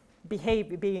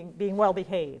being well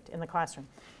behaved in the classroom?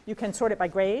 You can sort it by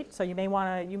grade, so you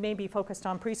may be focused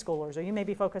on preschoolers or you may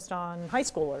be focused on high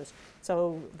schoolers.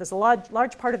 So there's a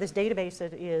large part of this database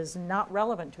that is not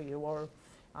relevant to you or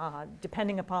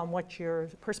depending upon what your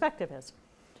perspective is.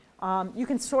 You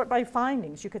can sort by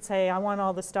findings. You could say, I want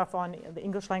all the stuff on the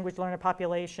English language learner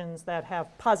populations that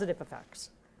have positive effects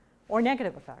or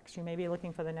negative effects. You may be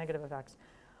looking for the negative effects.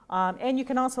 And you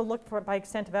can also look for it by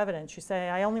extent of evidence. You say,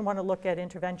 I only want to look at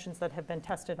interventions that have been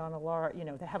tested on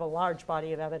that have a large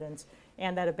body of evidence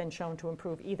and that have been shown to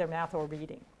improve either math or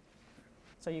reading.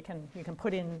 So you can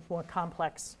put in more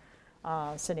complex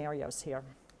scenarios here.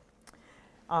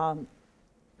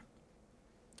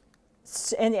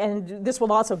 And this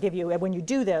will also give you, when you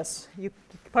do this, you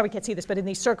probably can't see this, but in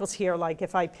these circles here, like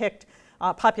if I picked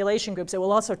population groups, it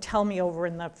will also tell me over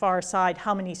in the far side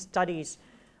how many studies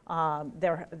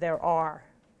there are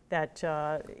that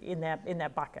in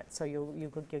that bucket. So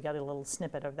you get a little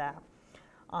snippet of that.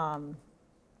 And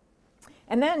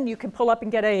then you can pull up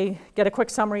and get a quick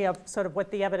summary of sort of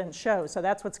what the evidence shows. So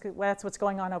that's what's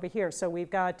going on over here. So we've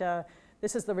got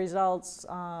this is the results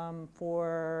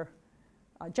for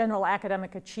general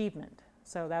academic achievement.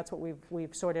 So that's what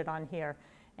we've sorted on here.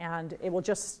 And it will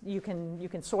just, you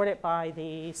can sort it by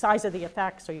the size of the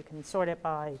effects, or you can sort it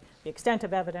by the extent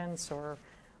of evidence, or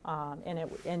and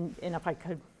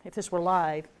if this were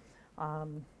live,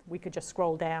 we could just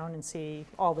scroll down and see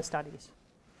all the studies,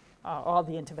 all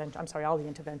the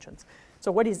interventions.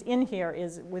 So what is in here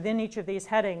is within each of these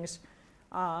headings.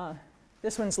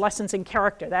 This one's lessons in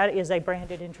character. That is a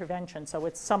branded intervention. So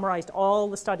it's summarized all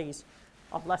the studies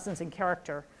of lessons in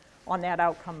character on that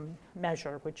outcome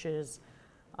measure, which is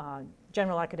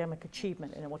general academic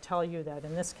achievement. And it will tell you that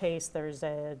in this case there's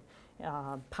a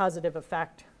positive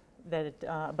effect,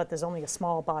 but there's only a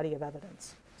small body of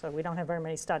evidence. So we don't have very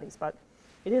many studies, but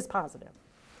it is positive.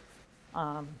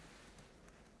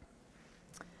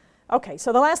 Okay,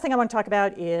 so the last thing I want to talk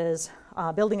about is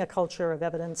building a culture of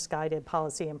evidence-guided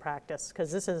policy and practice, because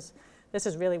this is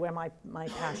really where my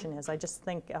passion is. I just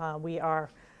think we are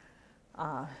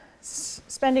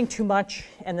spending too much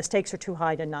and the stakes are too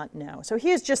high to not know. So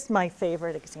here's just my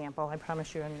favorite example. I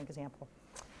promise you an example.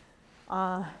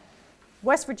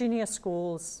 West Virginia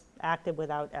schools acted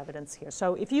without evidence here.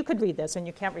 So if you could read this, and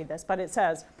you can't read this, but it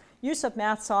says, use of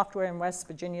math software in West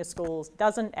Virginia schools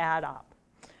doesn't add up.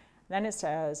 Then it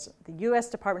says, the U.S.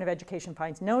 Department of Education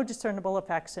finds no discernible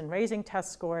effects in raising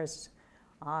test scores.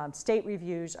 State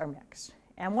reviews are mixed.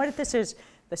 And what if this is,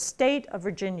 the state of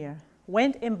Virginia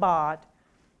went and bought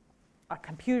a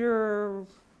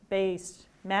computer-based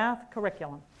math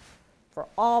curriculum for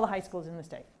all the high schools in the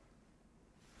state.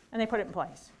 And they put it in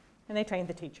place. And they trained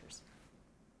the teachers.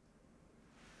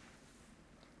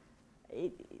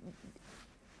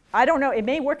 I don't know, it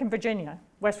may work in Virginia,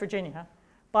 West Virginia,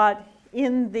 but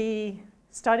in the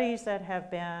studies that have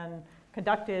been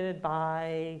conducted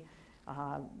by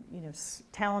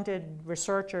talented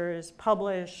researchers,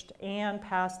 published and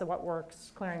passed the What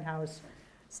Works Clearinghouse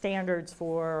standards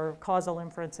for causal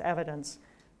inference evidence.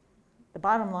 The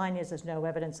bottom line is there's no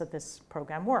evidence that this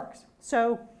program works.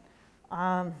 So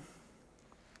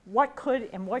what could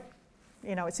and what,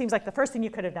 it seems like the first thing you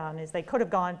could have done is they could have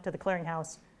gone to the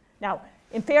clearinghouse. Now,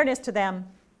 in fairness to them,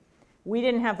 we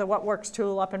didn't have the What Works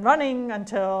tool up and running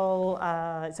until,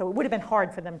 so it would have been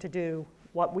hard for them to do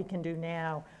what we can do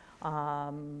now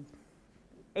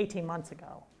 18 months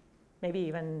ago, maybe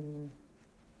even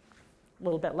a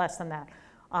little bit less than that.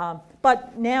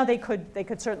 But now they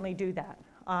could certainly do that.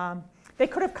 They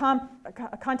could have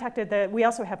contacted we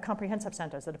also have comprehensive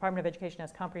centers. The Department of Education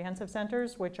has comprehensive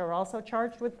centers, which are also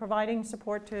charged with providing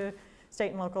support to state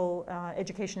and local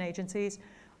education agencies,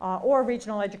 or a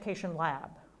regional education lab,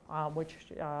 which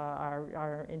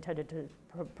are intended to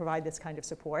provide this kind of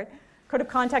support. Could have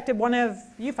contacted one of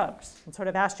you folks and sort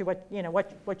of asked you what you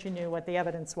knew, what the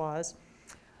evidence was.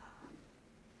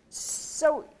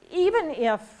 So even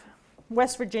if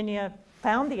West Virginia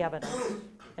found the evidence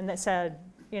and they said,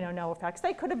 no effects,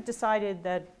 they could have decided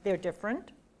that they're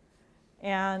different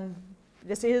and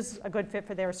this is a good fit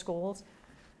for their schools,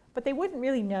 but they wouldn't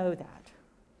really know that.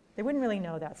 They wouldn't really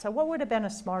know that. So what would have been a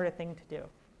smarter thing to do?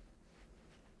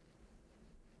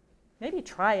 Maybe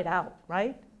try it out,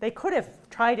 right? They could have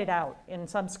tried it out in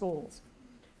some schools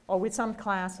or with some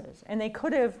classes, and they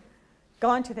could have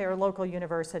gone to their local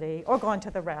university or gone to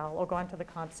the REL or gone to the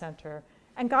comp center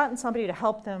and gotten somebody to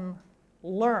help them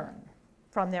learn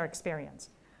from their experience.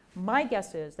 My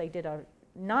guess is they did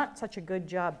not such a good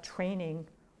job training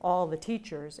all the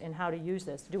teachers in how to use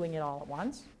this, doing it all at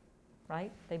once,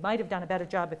 right? They might have done a better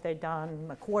job if they'd done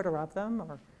a quarter of them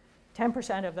or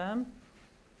 10% of them.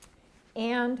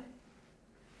 And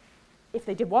if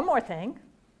they did one more thing,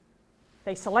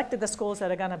 they selected the schools that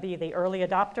are going to be the early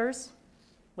adopters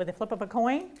with a flip of a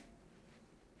coin,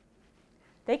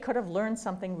 they could have learned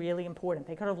something really important.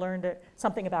 They could have learned they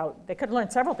could have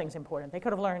learned several things important. They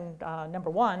could have learned,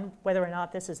 number one, whether or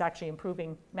not this is actually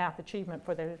improving math achievement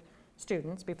for their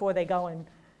students before they go and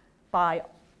buy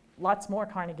lots more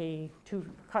Carnegie,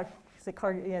 it's the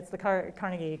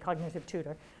Carnegie Cognitive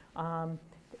Tutor.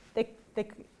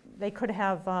 They could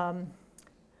have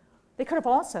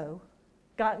also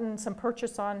gotten some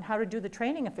purchase on how to do the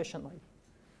training efficiently.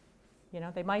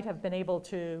 They might have been able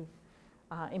to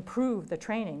improve the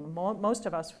training. Most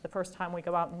of us, the first time we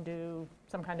go out and do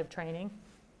some kind of training,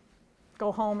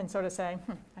 go home and sort of say,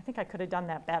 I think I could have done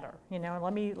that better.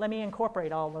 Let me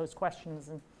incorporate all those questions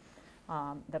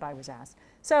that I was asked.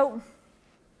 So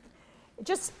it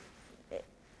just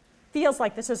feels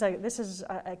like this is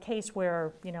a case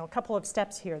where a couple of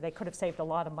steps here they could have saved a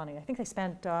lot of money. I think they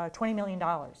spent $20 million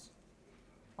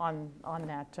on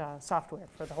that software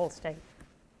for the whole state.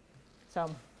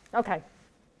 So okay.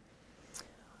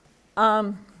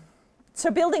 So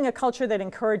building a culture that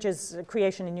encourages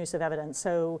creation and use of evidence.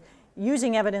 So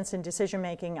using evidence in decision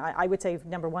making, I would say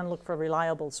number one, look for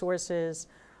reliable sources,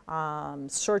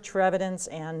 search for evidence,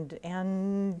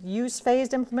 and use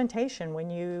phased implementation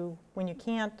when you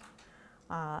can't.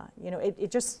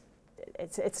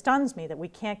 It stuns me that we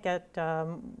can't get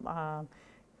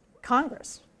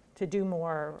Congress to do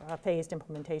more phased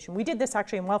implementation. We did this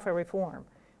actually in welfare reform.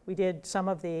 We did some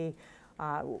of the.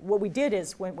 What we did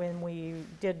is when we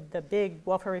did the big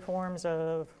welfare reforms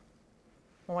of,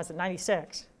 when was it,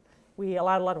 96, we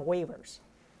allowed a lot of waivers.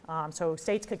 So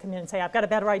states could come in and say, I've got a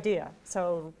better idea.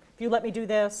 So if you let me do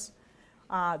this,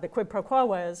 the quid pro quo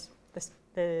was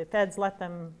the feds let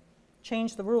them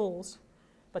change the rules,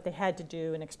 but they had to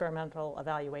do an experimental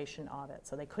evaluation of it.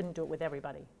 So they couldn't do it with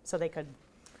everybody. So they could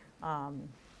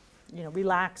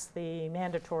relax the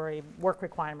mandatory work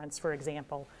requirements, for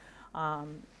example.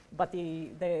 But the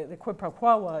quid pro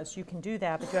quo was you can do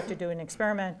that, but you have to do an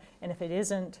experiment, and if it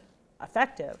isn't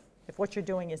effective, if what you're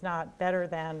doing is not better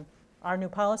than our new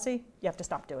policy, you have to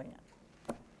stop doing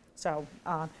it. So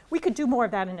we could do more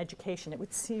of that in education. It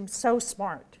would seem so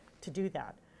smart to do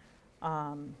that.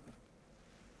 And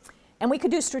we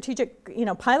could do strategic,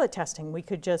 pilot testing. We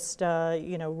could just,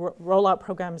 roll out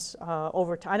programs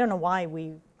over time. I don't know why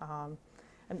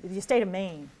the state of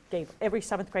Maine gave every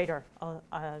 7th grader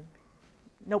a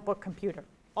notebook computer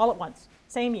all at once,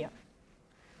 same year.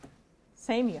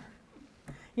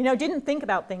 Didn't think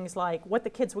about things like what the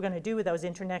kids were going to do with those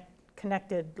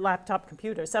internet-connected laptop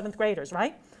computers, 7th graders,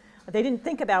 right? They didn't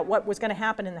think about what was going to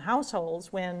happen in the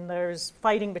households when there's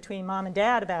fighting between mom and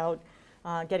dad about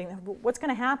what's going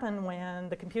to happen when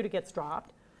the computer gets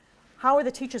dropped. How are the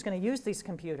teachers going to use these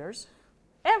computers?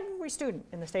 Every student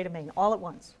in the state of Maine, all at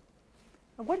once.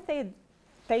 What if they had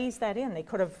phased that in? They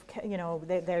could have, you know,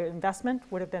 their investment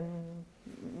would have been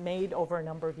made over a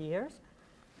number of years.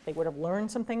 They would have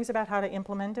learned some things about how to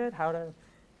implement it, how to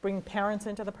bring parents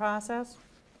into the process.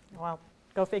 Well,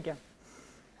 go figure.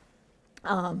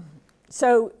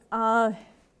 So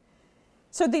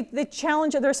the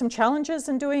challenge, there are some challenges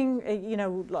in doing, you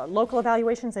know, local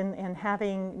evaluations and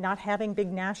not having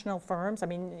big national firms. I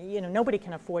mean, you know, nobody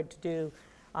can afford to do,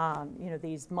 you know,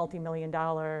 these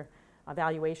multi-million-dollar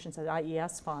evaluations at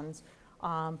IES funds.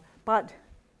 But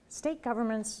state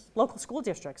governments, local school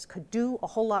districts could do a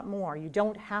whole lot more. You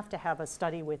don't have to have a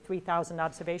study with 3,000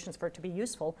 observations for it to be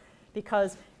useful,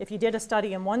 because if you did a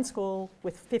study in one school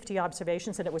with 50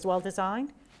 observations and it was well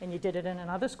designed, and you did it in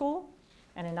another school,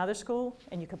 and another school,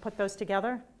 and you could put those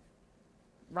together,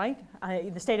 right?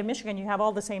 In the state of Michigan, you have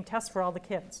all the same tests for all the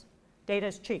kids. Data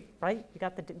is cheap, right? You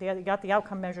got the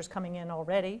outcome measures coming in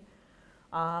already.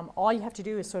 All you have to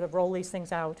do is sort of roll these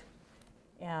things out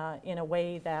in a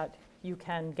way that you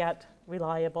can get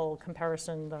reliable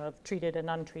comparison of treated and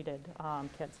untreated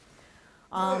kids.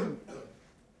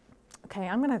 Okay,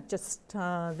 I'm going to just,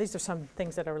 these are some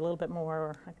things that are a little bit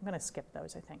more, I'm going to skip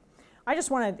those, I think. I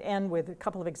just want to end with a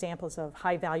couple of examples of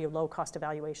high-value, low-cost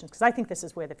evaluations, because I think this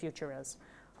is where the future is.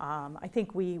 I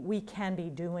think we can be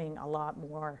doing a lot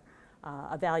more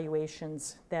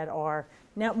evaluations that are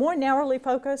now more narrowly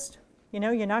focused. You know,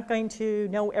 you're not going to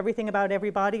know everything about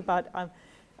everybody, but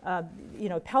you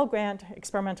know, Pell Grant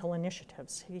experimental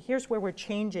initiatives. Here's where we're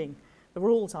changing the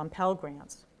rules on Pell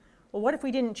Grants. Well, what if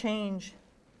we didn't change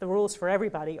the rules for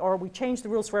everybody, or we change the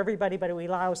rules for everybody, but we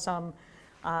allow some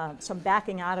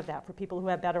backing out of that for people who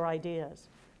have better ideas?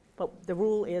 But the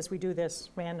rule is we do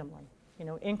this randomly. You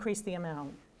know, increase the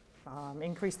amount,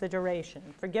 increase the duration,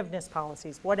 forgiveness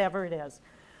policies, whatever it is.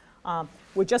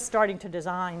 We're just starting to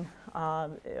design,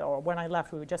 or when I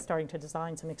left, we were just starting to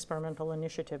design some experimental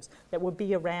initiatives that would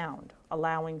be around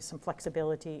allowing some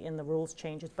flexibility in the rules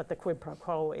changes, but the quid pro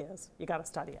quo is you got to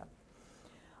study it.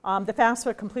 The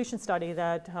FAFSA completion study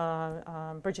that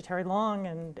Bridget Terry Long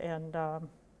and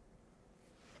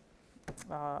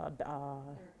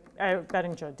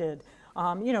Bettinger did,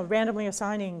 you know, randomly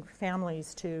assigning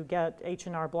families to get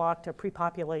H&R Block to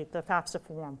pre-populate the FAFSA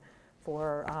form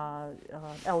for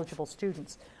eligible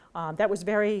students. That was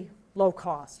very low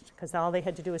cost, because all they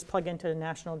had to do was plug into the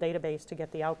national database to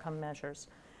get the outcome measures.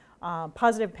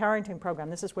 Positive parenting program,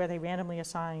 this is where they randomly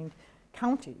assigned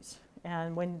counties,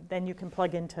 and then you can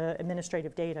plug into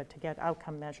administrative data to get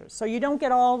outcome measures. So you don't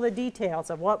get all the details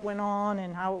of what went on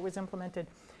and how it was implemented,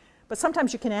 but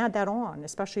sometimes you can add that on,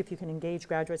 especially if you can engage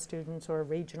graduate students or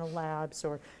regional labs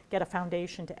or get a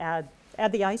foundation to add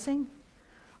the icing.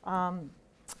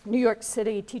 New York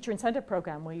City Teacher Incentive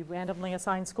Program, we randomly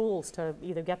assign schools to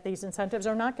either get these incentives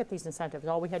or not get these incentives.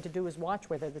 All we had to do was watch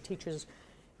whether the teachers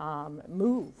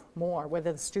move more,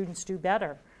 whether the students do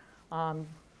better.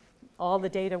 All the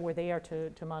data were there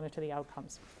to monitor the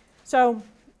outcomes. So,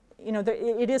 you know,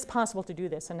 it is possible to do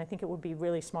this, and I think it would be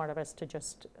really smart of us to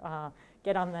just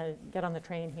get on the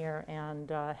train here and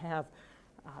have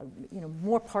you know,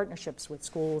 more partnerships with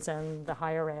schools and the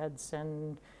higher eds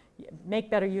and make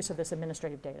better use of this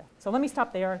administrative data. So let me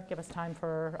stop there, give us time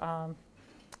for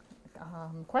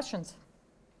questions.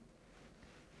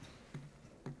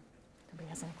 Anybody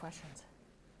has any questions?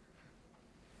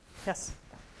 Yes,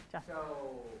 Jeff. So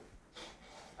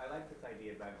I like this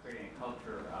idea about creating a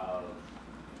culture of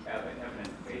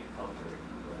evidence-based culture.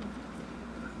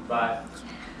 But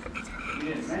you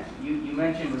didn't mention, you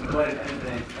mentioned what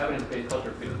an evidence-based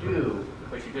culture could do,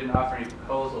 but you didn't offer any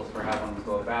proposals for how one would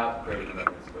go about creating an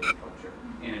evidence-based culture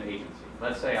in an agency.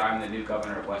 Let's say I'm the new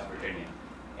governor of West Virginia,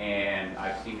 and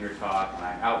I've seen your talk, and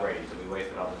I'm outraged that we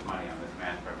wasted all this money on this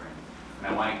math program, and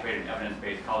I want to create an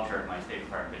evidence-based culture at my State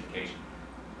Department of Education.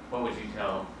 What would you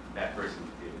tell that person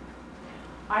to do?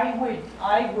 I would,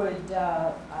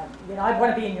 you know, I'd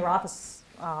want to be in your office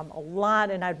a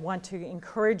lot, and I'd want to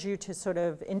encourage you to sort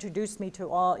of introduce me to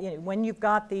all, you know, when you've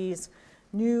got these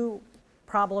new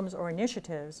problems or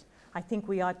initiatives, I think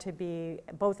we ought to be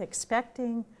both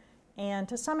expecting and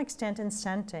to some extent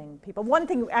incenting people. One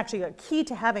thing, actually, a key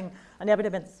to having an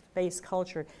evidence-based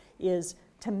culture is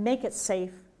to make it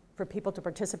safe for people to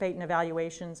participate in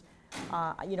evaluations.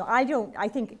 You know, I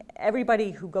think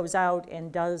everybody who goes out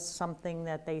and does something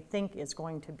that they think is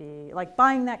going to be, like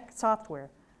buying that software,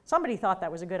 somebody thought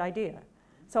that was a good idea.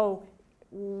 So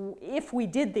if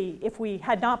we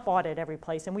had not bought it every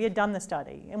place and we had done the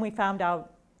study and we found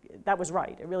out that was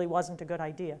right, it really wasn't a good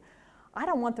idea, I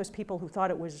don't want those people who thought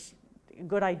it was a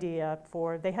good idea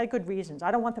they had good reasons.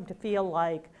 I don't want them to feel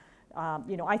like,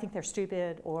 you know, I think they're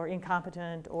stupid or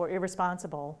incompetent or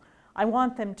irresponsible. I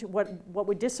want them to,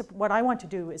 what I want to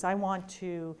do is I want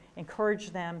to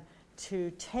encourage them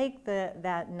to take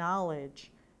that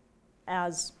knowledge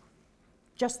as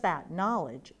just that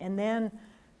knowledge, and then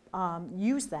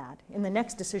use that in the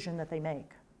next decision that they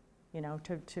make. You know,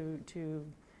 I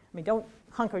mean, don't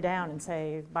hunker down and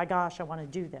say, by gosh, I want to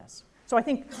do this. So I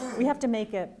think we have to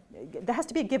make it, there has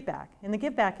to be a give back. And the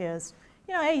give back is,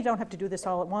 you know, A, you don't have to do this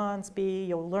all at once. B,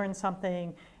 you'll learn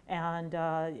something. And,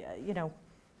 you know,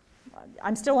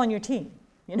 I'm still on your team.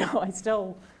 You know, I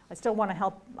still want to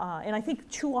help. And I think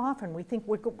too often we think,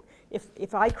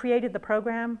 if I created the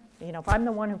program, you know, if I'm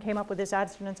the one who came up with this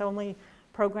abstinence-only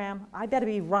program, I better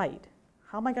be right.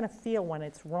 How am I going to feel when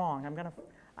it's wrong?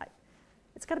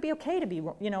 It's got to be okay to be,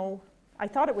 you know, I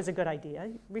thought it was a good idea.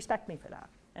 Respect me for that.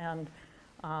 And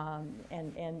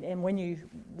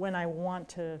when I want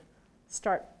to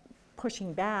start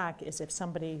pushing back is if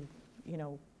somebody, you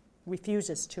know,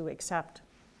 refuses to accept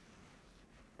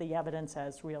the evidence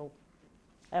as real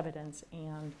evidence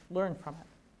and learn from it.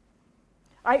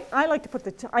 I like to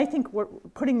put I think we're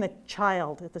putting the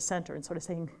child at the center and sort of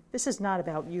saying, this is not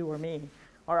about you or me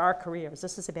or our careers.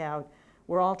 This is about,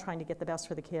 we're all trying to get the best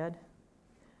for the kid.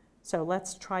 So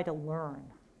let's try to learn.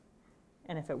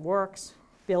 And if it works,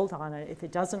 build on it. If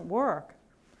it doesn't work,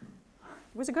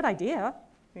 it was a good idea.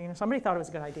 You know, somebody thought it was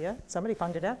a good idea. Somebody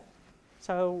funded it.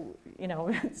 So, you know,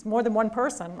 it's more than one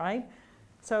person, right?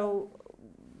 So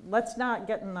let's not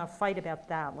get in a fight about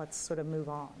that. Let's sort of move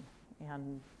on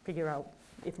and figure out,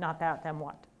 if not that, then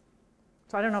what?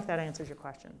 So I don't know if that answers your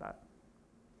question, but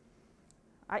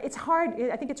it's hard.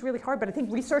 I think it's really hard, but I think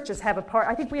researchers have a part.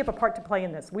 I think we have a part to play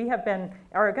in this. We have been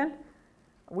arrogant.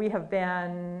 We have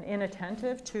been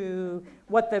inattentive to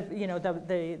what the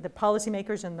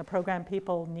policymakers and the program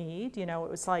people need. You know,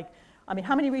 it was like, I mean,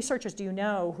 how many researchers do you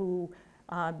know who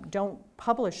don't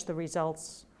publish the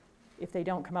results if they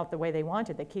don't come out the way they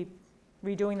wanted? They keep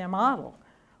redoing their model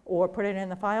or put it in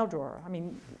the file drawer. I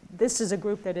mean, this is a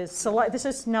group that is this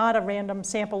is not a random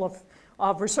sample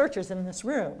of researchers in this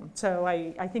room. So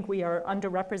I think we are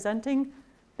underrepresenting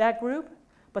that group,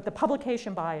 but the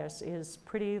publication bias is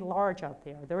pretty large out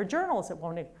there. There are journals that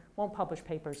won't publish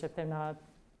papers if they're not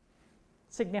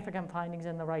significant findings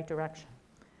in the right direction.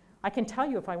 I can tell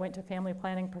you if I went to Family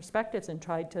Planning Perspectives and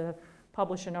tried to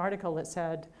publish an article that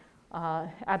said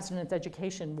abstinence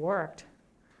education worked,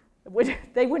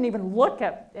 they wouldn't even look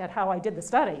at how I did the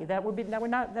study. That would be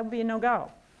a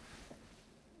no-go.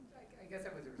 I guess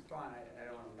that was a response. I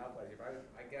don't want to monopolize you, but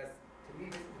I guess to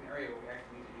me this is an area where we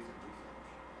actually need to do some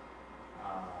research.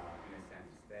 In a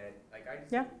sense that, like, I just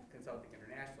do consulting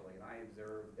internationally, and I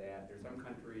observe that there's some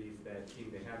countries that seem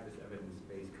to have this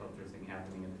evidence-based culture thing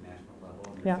happening at the national level,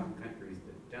 and there's some countries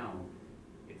that don't.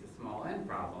 It's a small n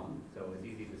problem, so it's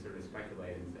easy to sort of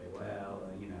speculate and say, well,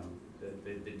 you know,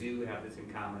 the do have this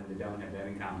in common, and the don't have that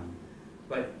in common.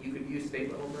 But you could use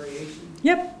state-level variation.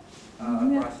 Yep.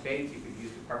 Across states, you could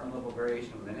use department-level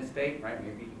variation within a state, right?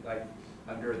 Maybe like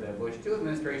under the Bush II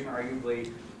administration,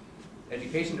 arguably,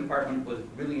 Education Department was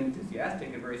really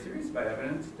enthusiastic and very serious about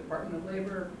evidence. Department of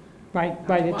Labor, right,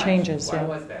 it changes. Why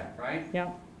was that, right?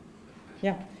 Yeah,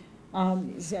 yeah.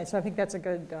 So I think that's a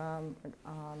good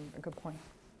point.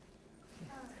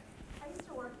 I used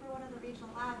to work for one of the regional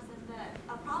labs, and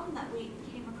a problem that we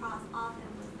came across often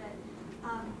was that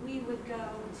we would go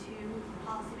to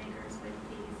policymakers with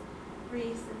these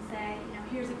briefs and say, you know,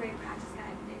 here's a great practice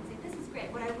guide, and they'd say, this is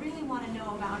great. What I really want to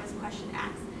know about is question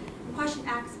X. And question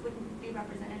X wouldn't be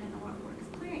represented in the Works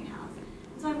Clearinghouse.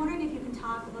 So I'm wondering if you can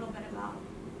talk a little bit about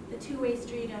the two-way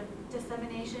street of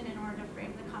dissemination in order to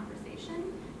frame the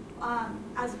conversation,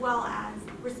 as well as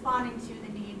responding to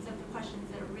the needs of the questions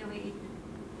that are really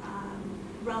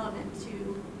relevant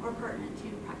to or pertinent to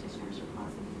practitioners or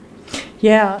policymakers.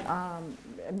 Yeah,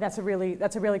 that's a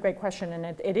really great question,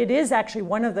 and it is actually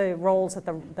one of the roles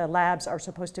that the labs are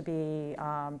supposed to be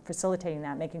facilitating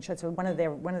that, making sure. So one of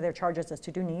their charges is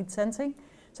to do need sensing,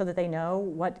 so that they know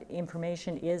what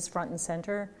information is front and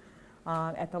center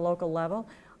at the local level.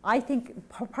 I think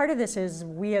part of this is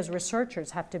we as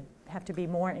researchers have to be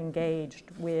more engaged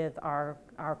with our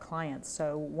clients.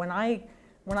 So when I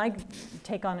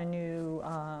take on a new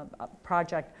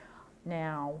project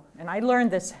now, and I learned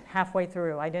this halfway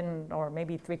through, I didn't, or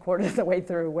maybe 3/4 of the way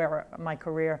through my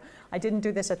career, I didn't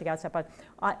do this at the outset, but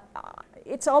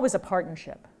it's always a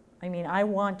partnership. I mean, I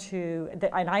want to,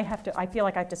 and I feel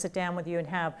like I have to sit down with you and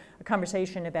have a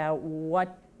conversation about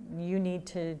what you need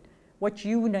to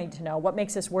know, what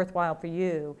makes this worthwhile for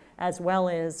you, as well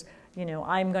as, you know,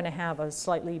 I'm going to have a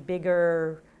slightly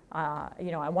bigger,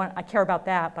 you know, I care about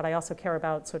that, but I also care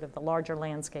about sort of the larger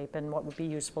landscape and what would be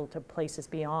useful to places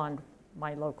beyond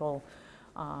my local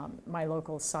my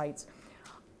local sites.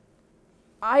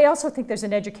 I also think there's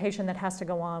an education that has to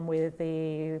go on with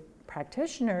the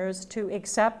practitioners to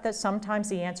accept that sometimes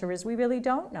the answer is we really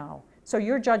don't know. So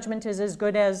your judgment is as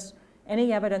good as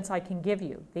any evidence I can give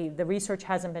you. The research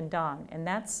hasn't been done, and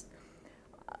that's,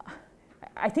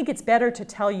 I think it's better to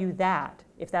tell you that,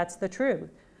 if that's the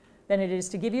truth, than it is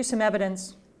to give you some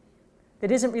evidence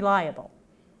that isn't reliable.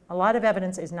 A lot of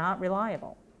evidence is not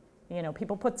reliable. You know,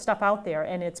 people put stuff out there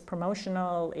and it's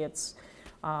promotional, it's,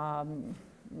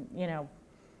 you know,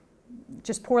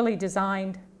 just poorly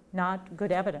designed, not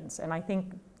good evidence. And I think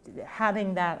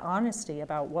having that honesty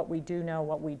about what we do know,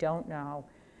 what we don't know,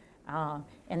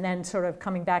 and then sort of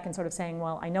coming back and sort of saying,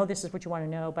 well, I know this is what you want to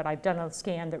know, but I've done a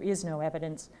scan, there is no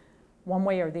evidence, one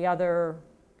way or the other,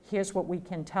 here's what we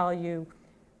can tell you.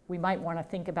 We might want to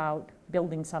think about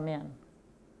building some in.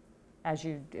 As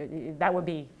you, that would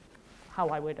be how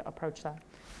I would approach that.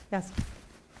 Yes?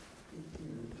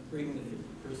 To bring the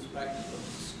perspective of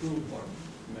the school board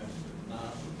member,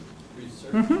 not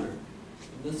researcher. And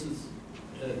this is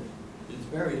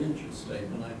very interesting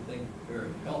and I think very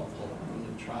helpful. I'm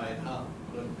going to try it out.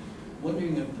 But I'm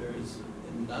wondering if there's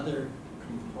another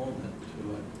component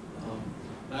to it.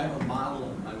 I have a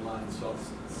model in my mind, so I'll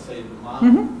say the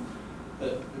model.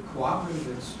 The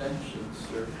Cooperative Extension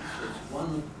Service is one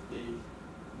of the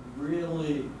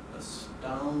really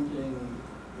astounding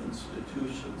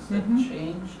institutions that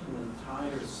changed an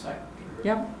entire sector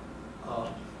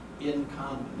in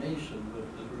combination with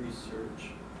the research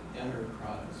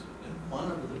enterprise. And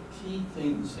one of the key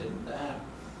things in that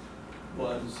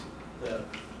was that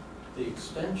the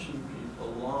extension people,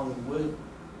 along with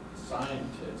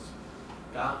scientists,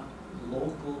 got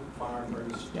local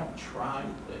farmers to try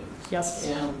things. Yes.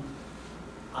 And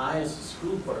I, as a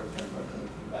school board member, I'm going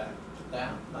to come back to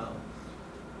that now,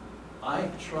 I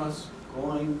trust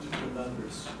going to another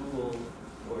school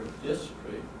or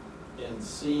district and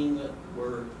seeing it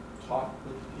work, talk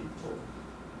with people,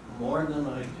 more than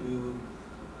I do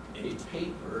a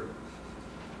paper,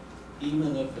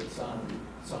 even if it's on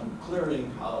some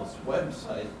clearinghouse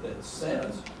website that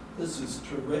says, this is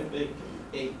terrific,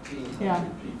 and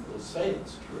 1,800 people say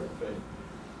it's terrific.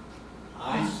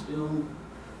 I still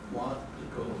want to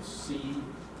go see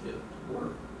it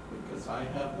work because I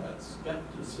have that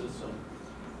skepticism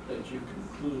that you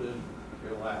concluded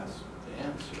your last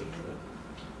answer with.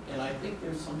 And I think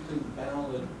there's something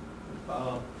valid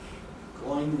about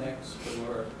going next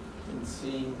door and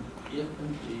seeing if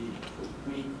indeed the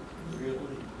wheat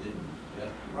really didn't get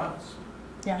rust.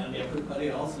 And everybody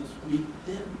else's wheat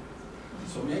didn't.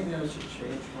 So maybe I should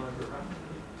change my variety.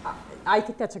 I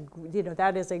think that's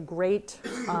that is a great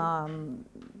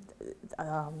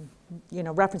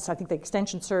reference. I think the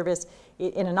Extension Service,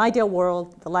 in an ideal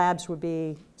world, the labs would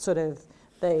be sort of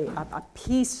a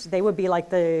piece. They would be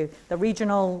like the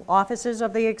regional offices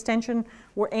of the Extension,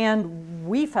 and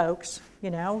we folks,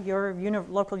 your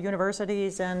local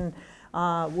universities, and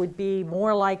would be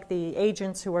more like the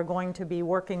agents who are going to be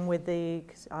working with the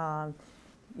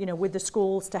with the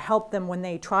schools to help them when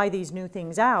they try these new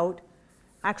things out,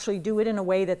 actually do it in a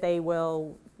way that they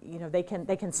will, they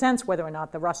can sense whether or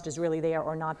not the rust is really there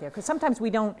or not there. Because sometimes we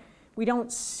don't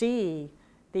see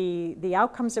the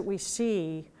outcomes that we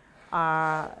see.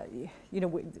 Maybe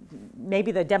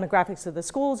the demographics of the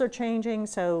schools are changing,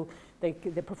 so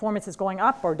the performance is going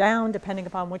up or down depending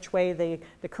upon which way the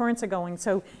currents are going.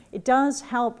 So it does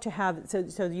help to have,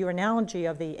 so your analogy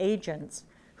of the agents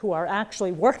who are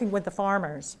actually working with the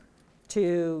farmers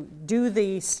to do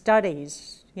the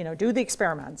studies, do the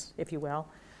experiments, if you will,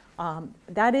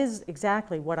 that is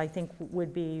exactly what I think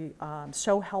would be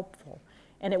so helpful.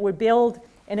 And it would build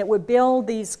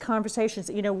these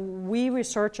conversations. We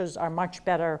researchers are much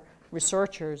better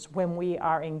researchers when we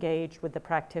are engaged with the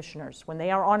practitioners, when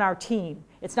they are on our team.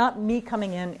 It's not me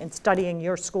coming in and studying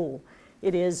your school.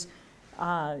 It is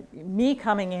me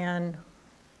coming in,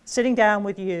 sitting down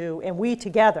with you, and we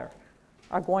together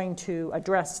are going to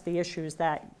address the issues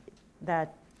that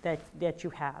you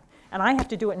have. And I have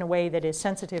to do it in a way that is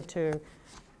sensitive to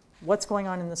what's going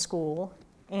on in the school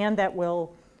and that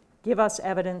will give us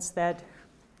evidence that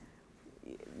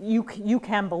you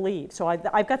can believe. So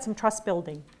I've got some trust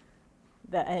building,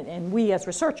 and we as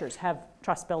researchers have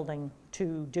trust building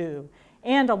to do,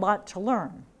 and a lot to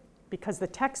learn, because the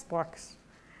textbooks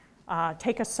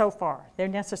take us so far. They're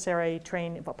necessary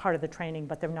part of the training,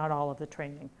 but they're not all of the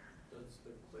training. Does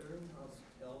the clearinghouse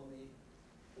tell me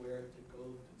where to go to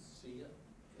see it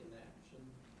in action?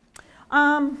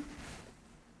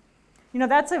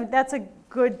 That's a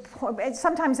good point.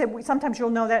 Sometimes you'll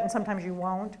know that, and sometimes you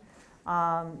won't.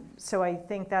 So I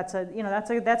think that's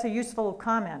a useful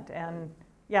comment, and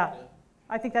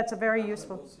I think that's a very I'm gonna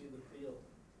useful. go see the field.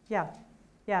 Yeah,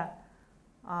 yeah.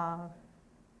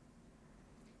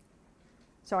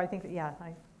 So I think, yeah,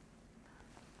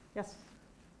 yes.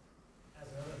 As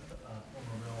another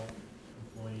former rail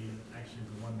employee, actually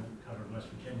the one that covered West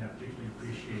Virginia, I particularly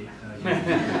appreciate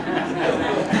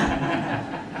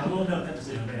I will note that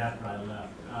decision made after I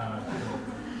left.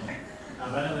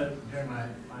 But I know that during my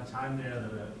time there,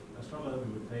 that a struggle that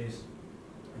we would face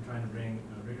in trying to bring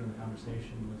rigor in the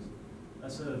conversation was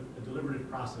that's a deliberative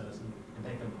process and can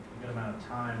take a good amount of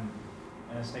time.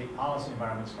 And in state policy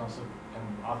environments can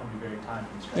often be very time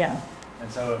constrained. Yeah.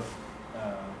 And so if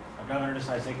a governor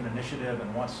decides to take an initiative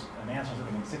and wants an answer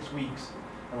something in 6 weeks,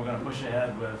 and we're going to push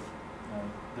ahead with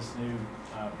this new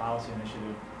policy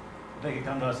initiative, they could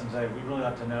come to us and say, we'd really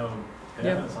like to know the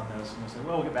evidence on this. And we'll say,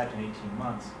 well, we'll get back in 18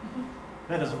 months.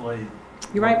 That doesn't really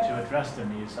work to address their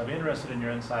needs. So I'd be interested in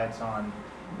your insights on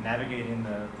navigating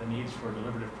the needs for a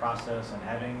deliberative process and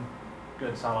having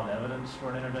good, solid evidence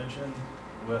for an intervention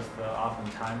with the often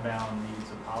time-bound needs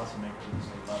of policymakers at the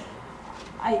state level.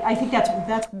 I think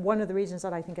that's one of the reasons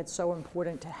that I think it's so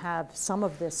important to have some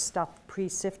of this stuff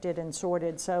pre-sifted and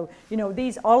sorted. So, you know,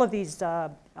 all of these,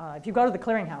 if you go to the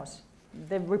clearinghouse,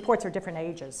 the reports are different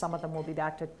ages. Some of them will be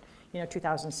back to,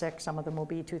 2006. Some of them will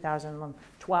be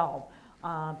 2012.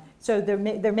 So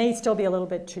there may still be a little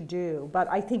bit to do, but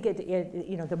I think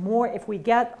the more, if we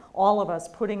get all of us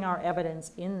putting our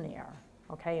evidence in there,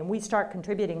 okay, and we start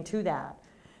contributing to that,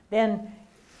 then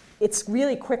it's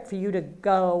really quick for you to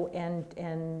go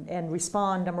and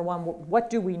respond. Number one, what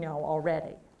do we know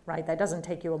already, right? That doesn't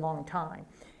take you a long time.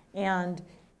 And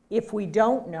if we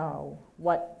don't know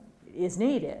what is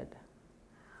needed,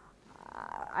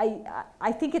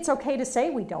 I think it's okay to say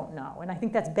we don't know. And I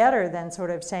think that's better than sort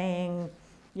of saying,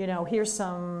 here's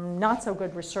some not so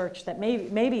good research that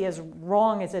maybe as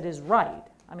wrong as it is right.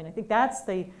 I mean, I think that's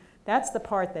the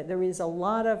part that there is a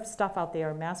lot of stuff out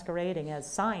there masquerading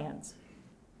as science,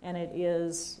 and it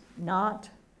is not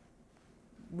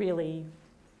really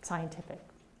scientific.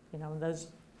 Those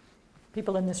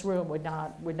people in this room would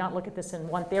not look at this and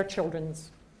want their children's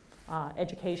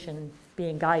education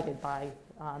being guided by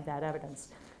that evidence.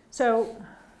 So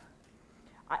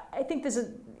I think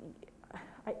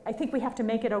I think we have to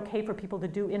make it okay for people to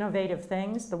do innovative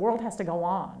things. The world has to go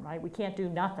on, right? We can't do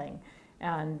nothing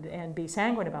and be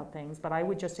sanguine about things, but I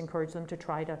would just encourage them to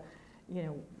try to,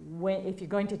 if you're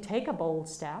going to take a bold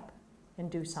step and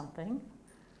do something,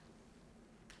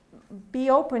 be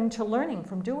open to learning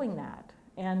from doing that.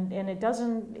 And it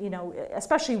doesn't,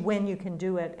 especially when you can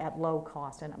do it at low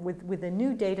cost. And with the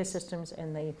new data systems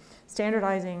and the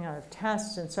standardizing of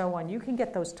tests and so on, you can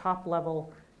get those top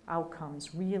level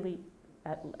outcomes really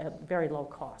at very low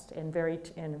cost and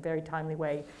in a very timely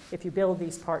way. If you build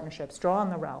these partnerships, draw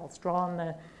on the RELs, draw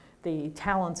on the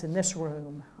talents in this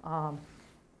room,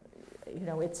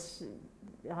 it's,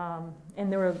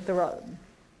 and there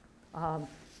are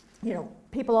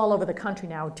people all over the country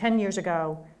now. 10 years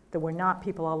ago, there were not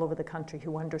people all over the country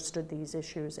who understood these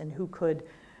issues and who could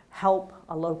help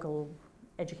a local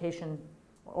education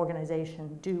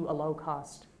organization do a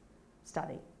low-cost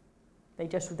study. They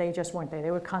just weren't there.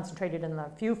 They were concentrated in a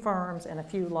few firms and a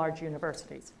few large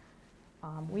universities.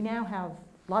 We now have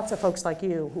lots of folks like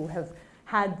you who have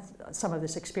had some of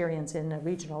this experience in a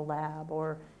regional lab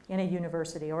or in a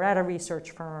university or at a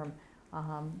research firm,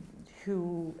 and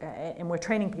we're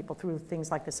training people through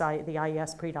things like the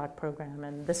IES pre-doc program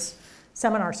and this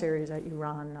seminar series that you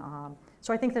run.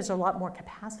 So I think there's a lot more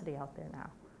capacity out there now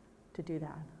to do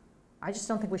that. I just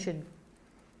don't think we should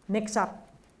mix up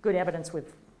good evidence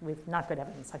with not good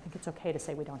evidence. I think it's okay to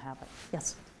say we don't have it.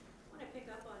 Yes? I want to pick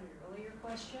up on an earlier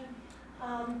question.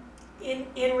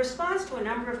 In response to a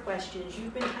number of questions,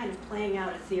 you've been kind of playing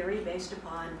out a theory based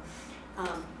upon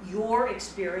your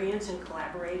experience in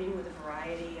collaborating with a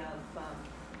variety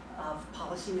of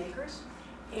policymakers,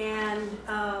 and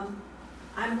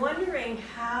I'm wondering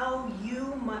how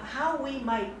we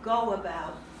might go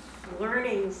about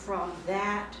learning from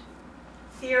that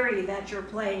theory that you're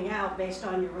playing out based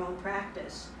on your own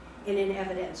practice in an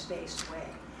evidence-based way.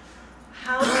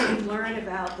 How do we learn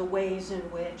about the ways in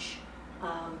which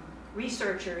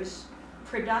researchers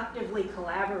productively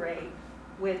collaborate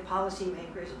with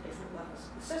policymakers at different levels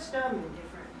of the system and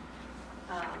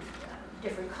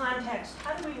different contexts?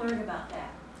 How do we learn about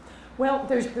that? Well,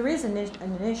 there is an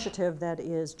initiative that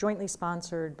is jointly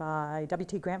sponsored by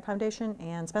WT Grant Foundation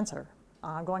and Spencer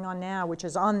going on now, which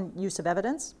is on use of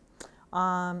evidence.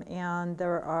 And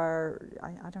there are,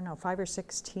 I don't know, 5 or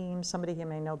 6 teams. Somebody here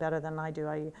may know better than I do.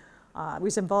 I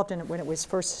was involved in it when it was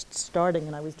first starting,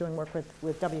 and I was doing work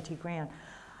with WT Grant.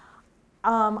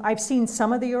 I've seen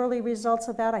some of the early results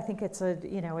of that. I think it's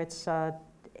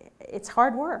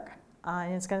hard work.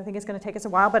 And I think it's going to take us a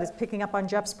while, but it's picking up on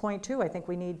Jeff's point too. I think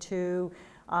we need to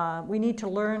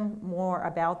learn more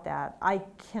about that. I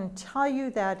can tell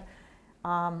you that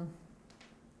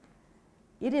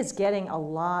it is getting a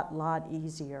lot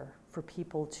easier for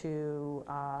people to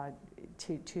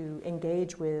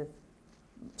engage with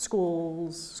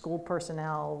schools, school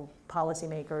personnel,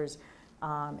 policymakers,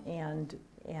 and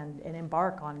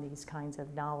embark on these kinds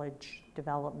of knowledge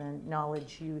development,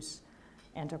 knowledge use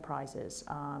enterprises.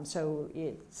 So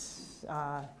it's,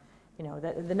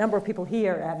 the number of people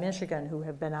here at Michigan who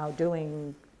have been out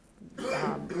doing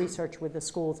research with the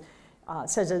schools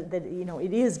says that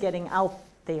it is getting out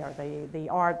there. The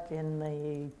art and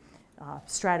the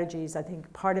strategies, I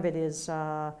think part of it is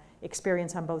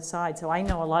experience on both sides. So I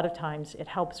know a lot of times it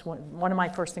helps. One of my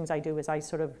first things I do is I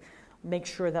sort of make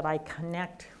sure that I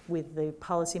connect with the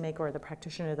policymaker or the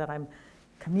practitioner that I'm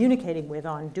communicating with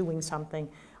on doing something.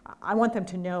 I want them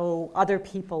to know other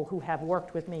people who have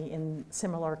worked with me in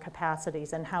similar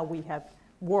capacities and how we have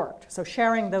worked. So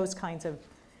sharing those kinds of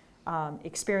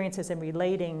experiences and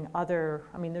relating other,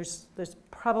 there's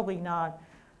probably not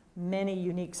many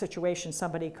unique situations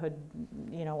somebody could,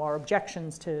 or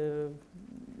objections to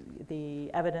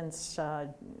the evidence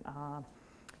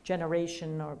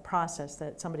generation or process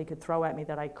that somebody could throw at me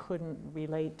that I couldn't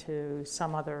relate to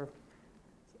some other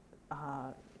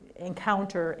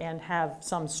encounter and have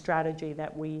some strategy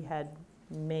that we had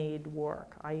made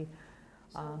work. So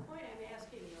the point I'm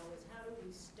asking you is, how do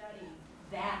we study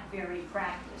that very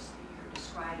practice that you're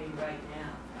describing right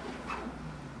now?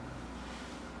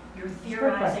 You're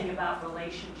theorizing about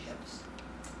relationships.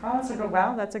 Oh,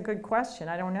 that's a good question.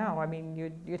 I don't know.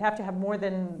 You'd have to have more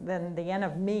than the N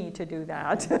of me to do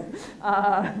that.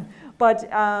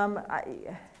 But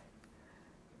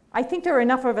I think there are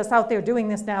enough of us out there doing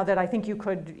this now that I think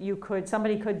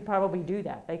somebody could probably do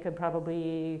that. They could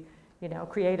probably,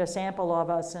 create a sample of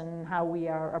us and how we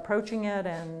are approaching it,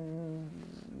 and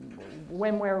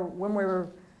when we're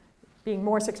being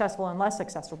more successful and less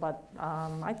successful. But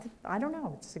I don't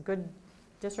know. It's a good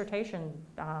dissertation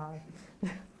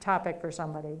topic for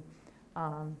somebody.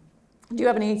 Do you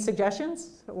have any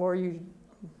suggestions, or you?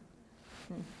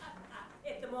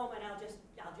 At the moment, I'll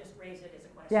just raise it as a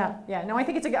question. Yeah. No, I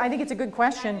think it's a good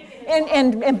question,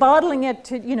 and bottling it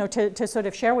to sort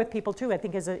of share with people too. I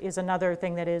think is another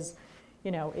thing that is,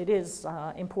 it is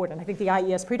important. I think the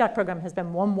IES pre-doc program has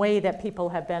been one way that people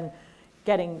have been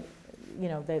getting,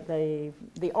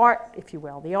 the art, if you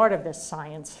will, the art of this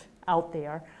science out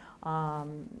there,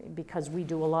 because we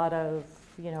do a lot of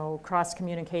cross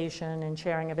communication and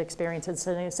sharing of experiences,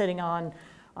 sitting on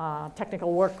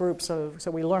technical work groups, so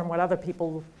we learn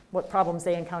what problems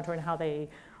they encounter and how they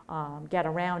get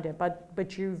around it.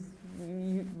 But you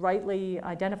rightly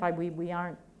identified we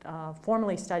aren't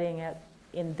formally studying it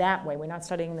in that way. We're not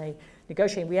studying the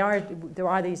negotiating. There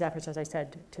are these efforts, as I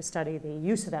said, to study the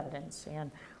use of evidence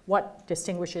and what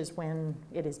distinguishes when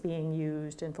it is being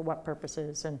used and for what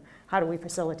purposes, and how do we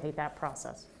facilitate that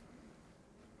process.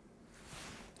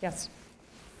 Yes.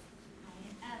 Hi,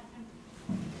 I'm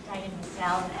Diane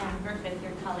Massell, and work with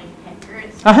your colleague Pecker.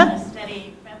 It's Uh-huh. a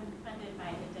study funded by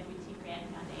the WT Grant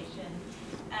Foundation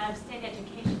of state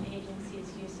education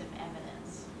agencies' use of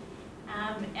evidence.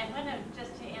 And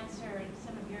just to answer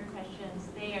some of your questions,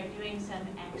 they are doing some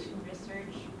action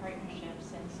research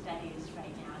partnerships and studies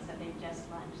right now, so they've just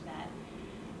launched that.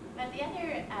 But the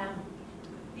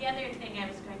other thing I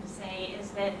was going to say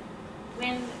is that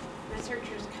when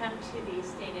researchers come to these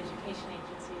state education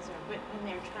agencies, or when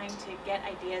they're trying to get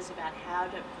ideas about how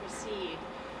to proceed,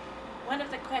 one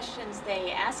of the questions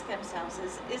they ask themselves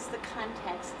is the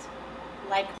context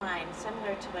like mine,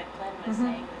 similar to what Glenn was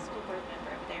saying, the school board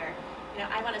member up there.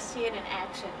 I want to see it in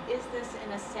action. Is this in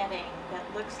a setting that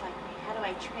looks like me? How do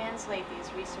I translate these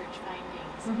research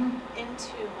findings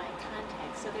into my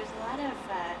context? So there's a lot of,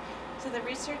 so the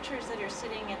researchers that are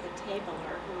sitting at the table,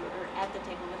 or who are at the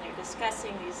table when they're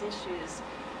discussing these issues,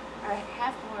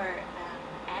 have more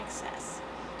access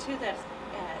to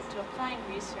to applying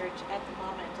research at the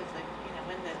moment of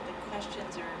when the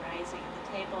questions are arising at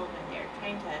the table, when they're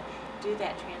trying to do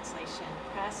that translation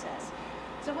process.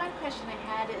 So one question I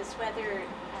had is whether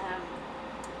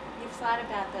you've thought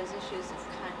about those issues of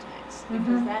context,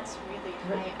 because that's really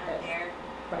high on their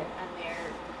thought and their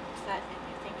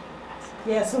thinking process.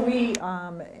 Yeah, so we,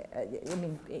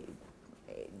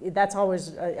 that's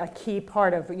always a key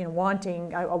part of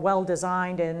wanting a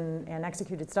well-designed and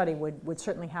executed study would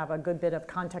certainly have a good bit of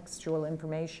contextual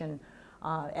information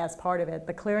as part of it.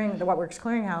 The What Works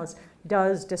Clearinghouse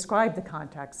does describe the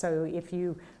context. So if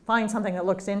you find something that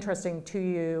looks interesting to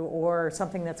you or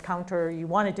something that's counter, you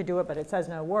wanted to do it but it says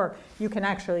no work, you can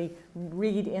actually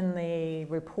read in the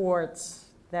reports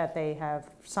that they have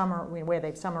where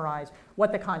they've summarized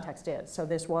what the context is. So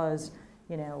this was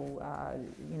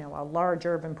a large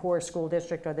urban poor school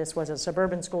district, or this was a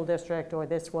suburban school district, or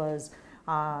this was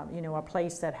a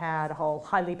place that had a whole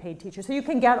highly paid teachers. So you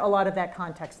can get a lot of that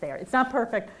context there. It's not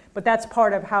perfect, but that's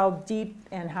part of how deep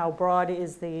and how broad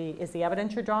is the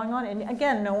evidence you're drawing on. And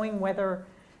again, knowing whether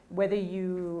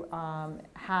you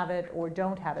have it or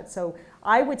don't have it. So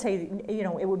I would say,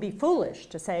 it would be foolish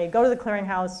to say, go to the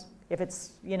clearinghouse. If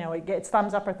it's, it gets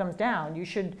thumbs up or thumbs down, you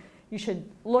should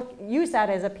use that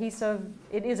as a piece of,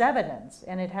 it is evidence,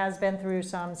 and it has been through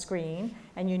some screen,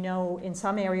 and in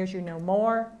some areas you know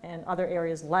more, and other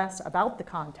areas less about the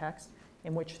context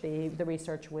in which the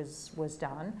research was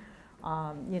done.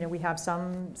 We have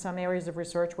some areas of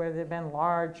research where there have been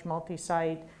large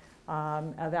multi-site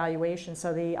evaluations.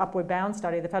 So the Upward Bound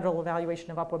study, the federal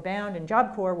evaluation of Upward Bound and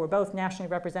Job Corps were both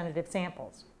nationally representative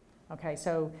samples. Okay,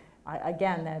 so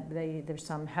again, there's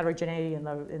some heterogeneity in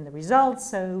the results,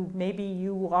 so maybe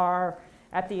you are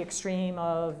at the extreme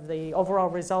of the overall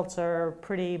results are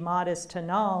pretty modest to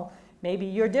null. Maybe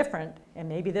you're different, and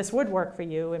maybe this would work for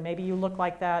you, and maybe you look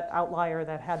like that outlier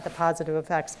that had the positive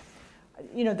effects.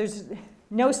 There's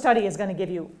no study is going to give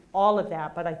you all of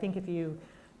that, but I think if you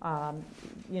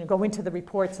go into the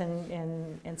reports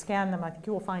and scan them, I think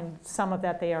you will find some of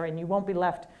that there, and you won't be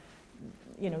left,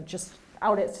 just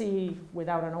out at sea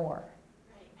without an oar.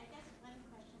 Right. I guess one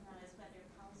question, though, is whether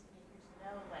policymakers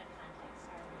know what contexts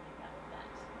are really relevant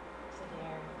to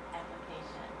their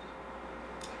application.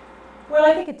 Well,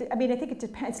 I think it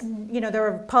depends. There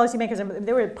are policymakers, and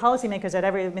there were policymakers at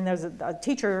every. There's a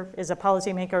teacher is a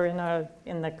policymaker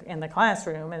in the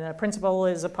classroom, and a principal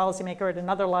is a policymaker at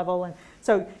another level, and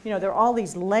so there are all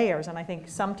these layers. And I think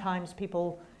sometimes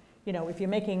people, if you're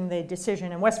making the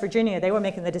decision in West Virginia, they were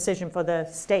making the decision for the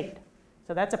state.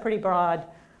 So that's a pretty broad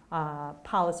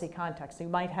policy context. So you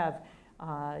might have,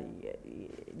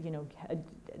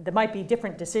 there might be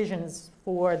different decisions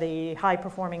for the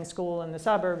high-performing school in the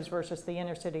suburbs versus the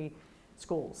inner-city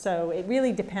school. So it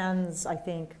really depends, I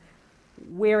think,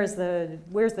 where's the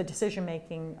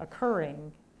decision-making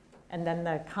occurring, and then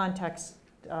the context,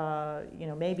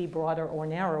 may be broader or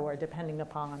narrower depending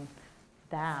upon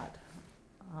that.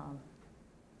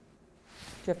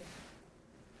 Jeff?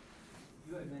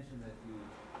 You had mentioned that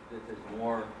there's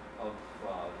more of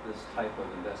this type of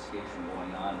investigation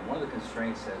going on. And one of the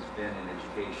constraints has been in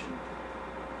education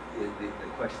is the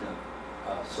question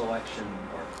of selection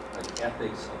or the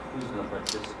ethics of who's going to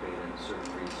participate in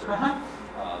certain research.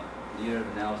 The unit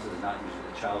of analysis is not usually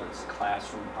the child, it's the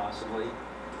classroom possibly.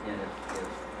 And if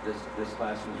this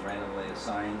classroom is randomly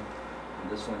assigned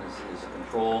and this one is a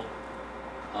control,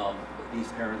 but these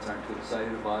parents aren't too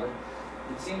excited about it.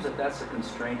 It seems that that's a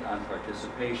constraint on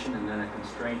participation, and then a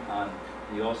constraint on,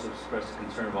 you also expressed a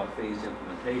concern about phased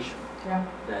implementation. Yeah.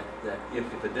 That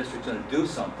if a district's going to do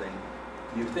something,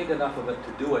 you think enough of it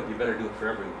to do it, you better do it for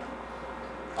everyone.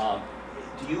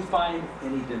 Do you find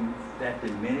that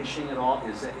diminishing at all?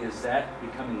 Is that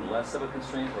becoming less of a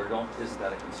constraint, or isn't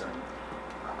that a concern?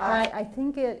 I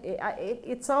think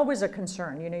it's always a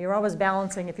concern. You're always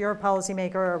balancing. If you're a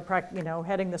policymaker or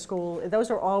heading the school,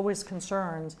 those are always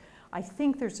concerns. I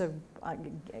think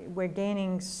we're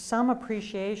gaining some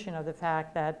appreciation of the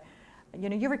fact that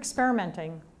you're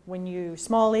experimenting when you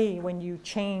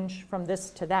change from this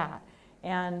to that.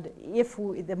 And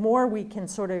the more we can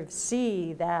sort of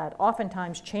see that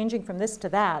oftentimes changing from this to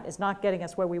that is not getting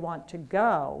us where we want to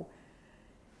go,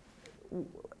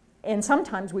 and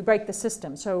sometimes we break the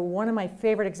system. So one of my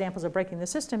favorite examples of breaking the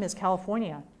system is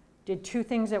California. Did two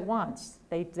things at once.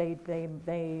 They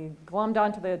glommed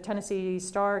onto the Tennessee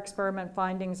Star experiment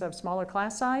findings of smaller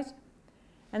class size,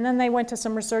 and then they went to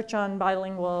some research on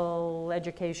bilingual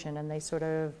education, and they sort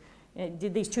of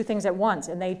did these two things at once,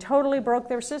 and they totally broke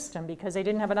their system because they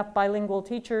didn't have enough bilingual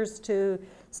teachers to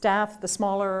staff the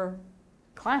smaller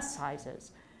class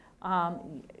sizes.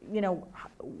 Who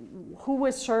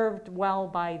was served well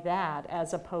by that,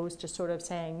 as opposed to sort of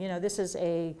saying, this is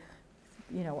a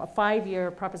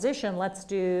 5-year proposition, let's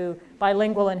do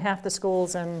bilingual in half the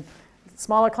schools and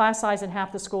smaller class size in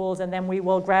half the schools, and then we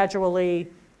will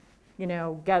gradually,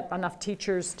 get enough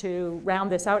teachers to round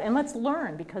this out. And let's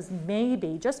learn, because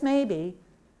maybe, just maybe,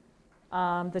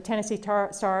 the Tennessee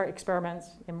Star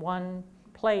experiments in one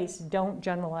place don't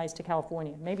generalize to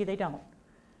California. Maybe they don't.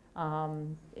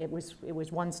 It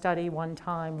was one study, one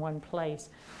time, one place.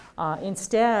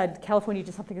 Instead, California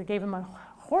did something that gave them a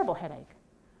horrible headache.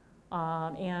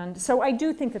 And so I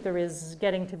do think that there is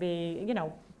getting to be, you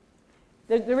know,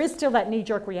 there is still that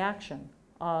knee-jerk reaction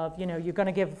of, you know, you're going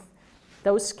to give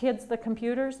those kids the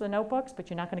computers, the notebooks, but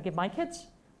you're not going to give my kids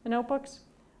the notebooks.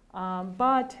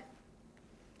 But,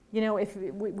 you know, if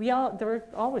there are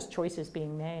always choices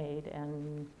being made,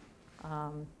 and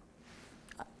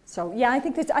so yeah, I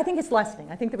think it's lessening.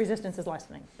 I think the resistance is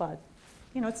lessening, but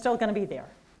you know, it's still going to be there.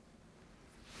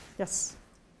 Yes.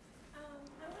 I want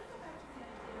to go back to the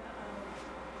idea of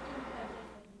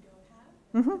evidence that you don't have.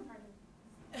 Mm-hmm.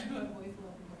 My voice a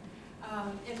little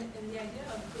more. And the idea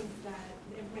of things that,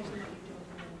 the information that you don't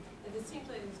know. And it seems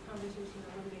like this conversation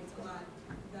illuminates a lot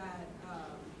that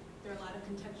there are a lot of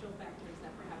contextual factors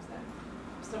that perhaps that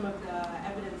some of the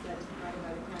evidence that is provided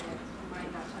by the client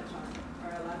might not touch on,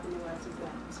 or a lot of the nuances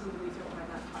that some of the research might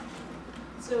not touch on.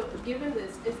 So given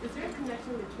this, is there a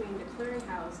connection between the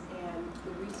clearinghouse and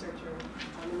the researcher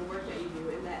and the work that you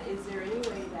do? And that is there any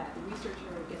way that the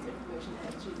researcher gets information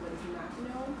as to what is not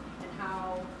known and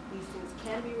how these things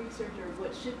can be researched or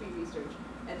what should be researched?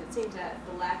 As it seems that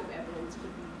the lack of evidence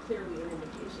could be clearly an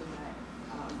indication that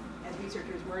as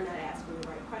researchers we're not asking the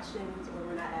right questions or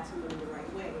we're not asking them in the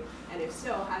right way. And if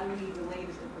so, how do we relay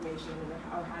this information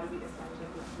or how do we establish a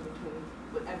connection between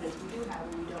what evidence we do have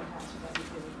and we don't have so that we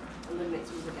can eliminate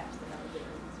some of the gaps that are there in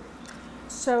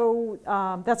research?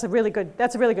 So that's a really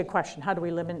good question. How do we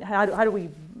how do we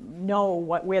know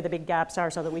where the big gaps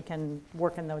are so that we can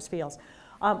work in those fields?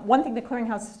 One thing the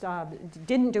Clearinghouse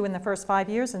didn't do in the first 5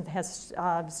 years and has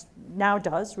now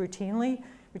does routinely,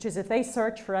 which is if they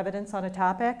search for evidence on a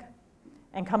topic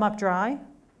and come up dry,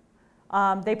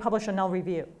 they publish a null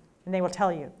review, and they will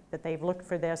tell you that they've looked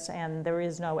for this and there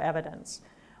is no evidence.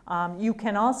 You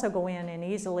can also go in and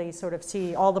easily sort of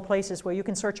see all the places where you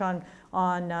can search on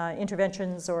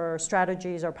interventions or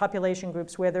strategies or population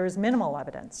groups where there is minimal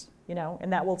evidence, you know,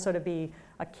 and that will sort of be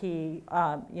a key,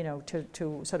 you know,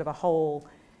 to sort of a whole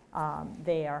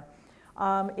there.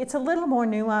 It's a little more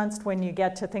nuanced when you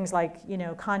get to things like, you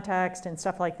know, context and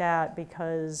stuff like that,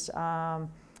 because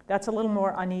that's a little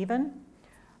more uneven.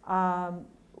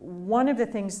 One of the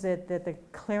things that the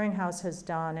Clearinghouse has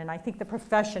done, and I think the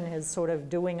profession is sort of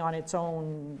doing on its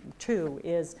own too,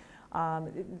 is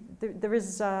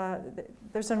there's an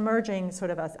emerging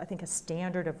sort of, I think, a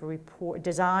standard of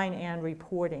design and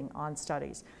reporting on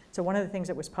studies. So one of the things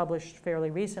that was published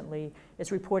fairly recently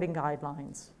is reporting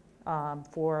guidelines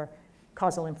for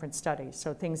causal inference studies.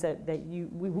 So things that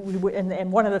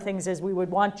and one of the things is we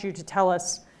would want you to tell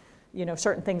us, you know,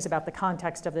 certain things about the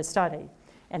context of the study.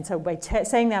 And so by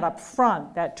saying that up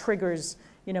front, that triggers,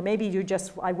 you know, maybe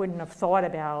I wouldn't have thought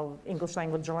about English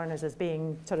language learners as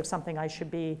being sort of something I should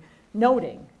be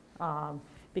noting,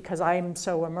 because I'm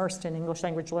so immersed in English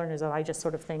language learners that I just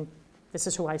sort of think this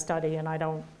is who I study, and I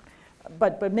don't,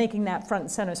 but making that front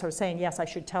and center, sort of saying, yes, I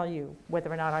should tell you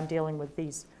whether or not I'm dealing with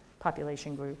these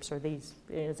population groups, or these,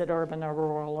 is it urban or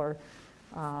rural, or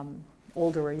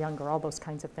older or younger, all those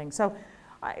kinds of things. So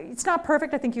it's not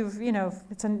perfect. I think you know,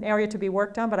 it's an area to be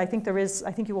worked on, but I think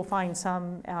I think you will find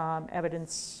some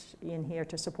evidence in here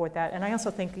to support that. And I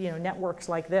also think, you know, networks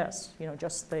like this, you know,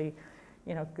 just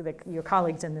your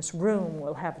colleagues in this room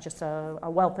will have just a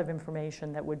wealth of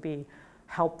information that would be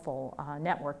helpful.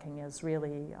 Networking is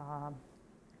really,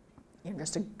 you know,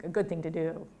 just a good thing to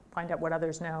do. Find out what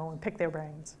others know and pick their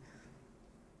brains.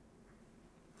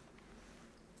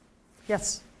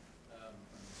 Yes?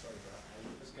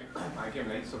 I came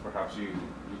late, so perhaps you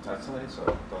touched on it, so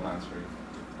don't answer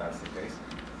if that's the case.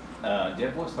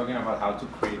 Jeff was talking about how to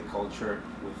create culture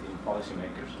within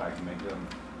policymakers, like make them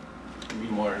be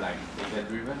more like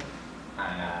data-driven,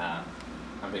 and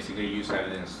basically use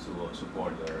evidence to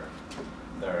support their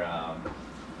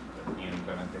new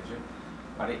implementation.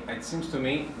 But it seems to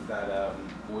me that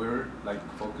we're like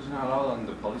focusing a lot on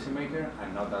the policymaker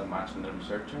and not that much on the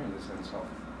researcher, in the sense of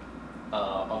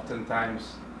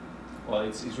oftentimes. Well,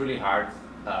 it's really hard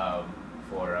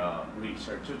for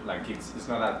researchers. Like it's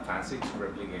not that fancy to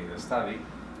replicate a study.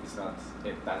 It's not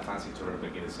that fancy to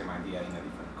replicate the same idea in a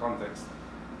different context.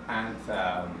 And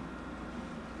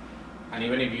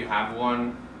even if you have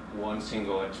one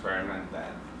single experiment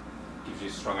that gives you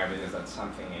strong evidence that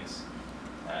something is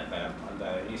that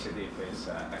the initiative is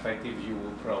effective, you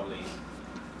will probably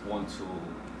want to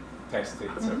test it.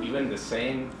 Mm-hmm. So even the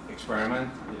same experiment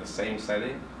with the same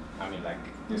setting, I mean, like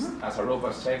just mm-hmm. as a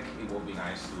robust check, it will be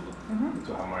nice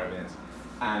to have more evidence.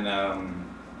 And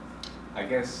I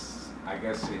guess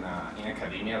in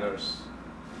academia, there's,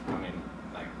 I mean,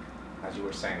 like as you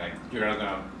were saying, like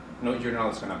no journal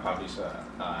is gonna publish.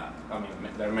 I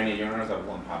mean, there are many journals that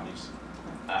won't publish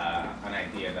an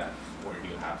idea that where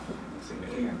you have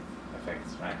significant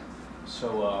effects, right?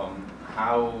 So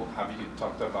how have you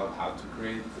talked about how to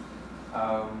create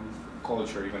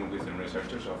culture even within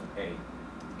researchers of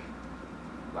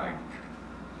like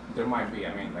there might be,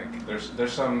 I mean, like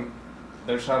there's some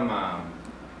definitely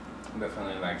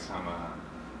like some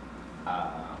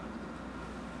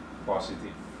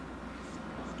positive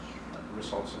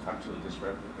results of actually just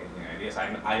replicating ideas.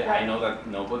 I know that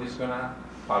nobody's gonna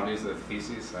publish the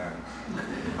thesis and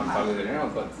publish the journal,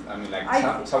 but I mean,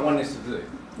 like someone needs to do it.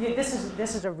 Yeah,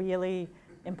 this is a really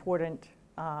important.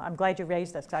 I'm glad you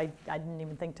raised this. I didn't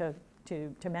even think to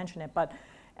mention it, but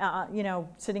you know,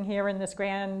 sitting here in this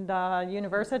grand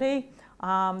university,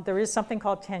 there is something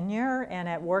called tenure, and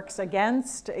it works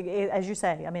against, as you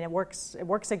say. I mean, it works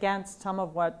against some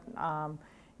of what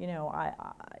you know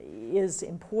is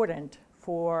important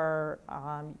for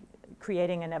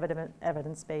creating an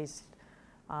evidence-based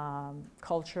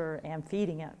culture and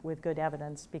feeding it with good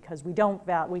evidence, because we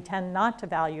tend not to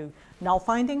value null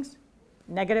findings,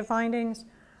 negative findings,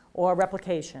 or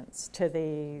replications to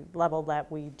the level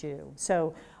that we do.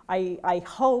 So I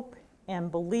hope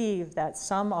and believe that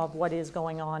some of what is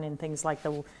going on in things like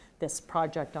this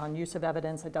project on use of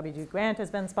evidence that WG Grant has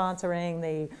been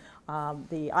sponsoring,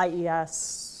 the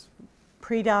IES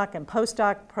pre-doc and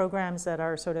post-doc programs that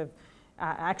are sort of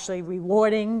actually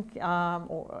rewarding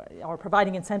or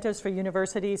providing incentives for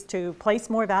universities to place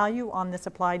more value on this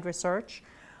applied research.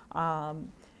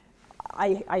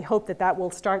 I hope that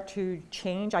will start to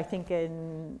change. I think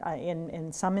in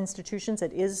some institutions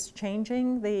it is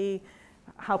changing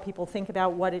how people think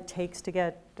about what it takes to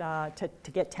get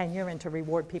tenure and to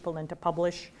reward people and to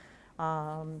publish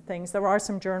things. There are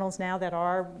some journals now that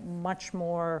are much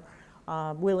more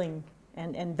willing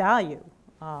and value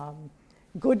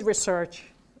good research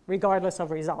regardless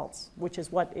of results, which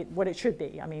is what it should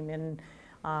be. I mean, in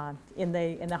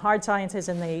the hard sciences,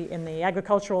 in the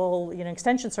agricultural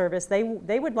extension service, they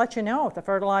would let you know if the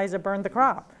fertilizer burned the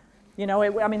crop. You know,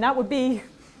 I mean, that would be,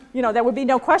 there would be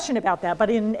no question about that. But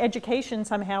in education,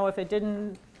 somehow, if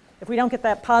we don't get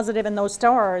that positive in those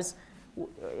stars,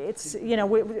 it's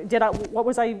what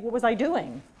was I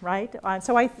doing, right?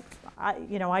 So I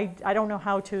don't know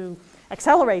how to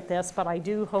accelerate this, but I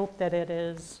do hope that it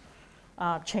is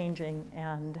changing,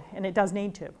 and it does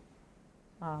need to.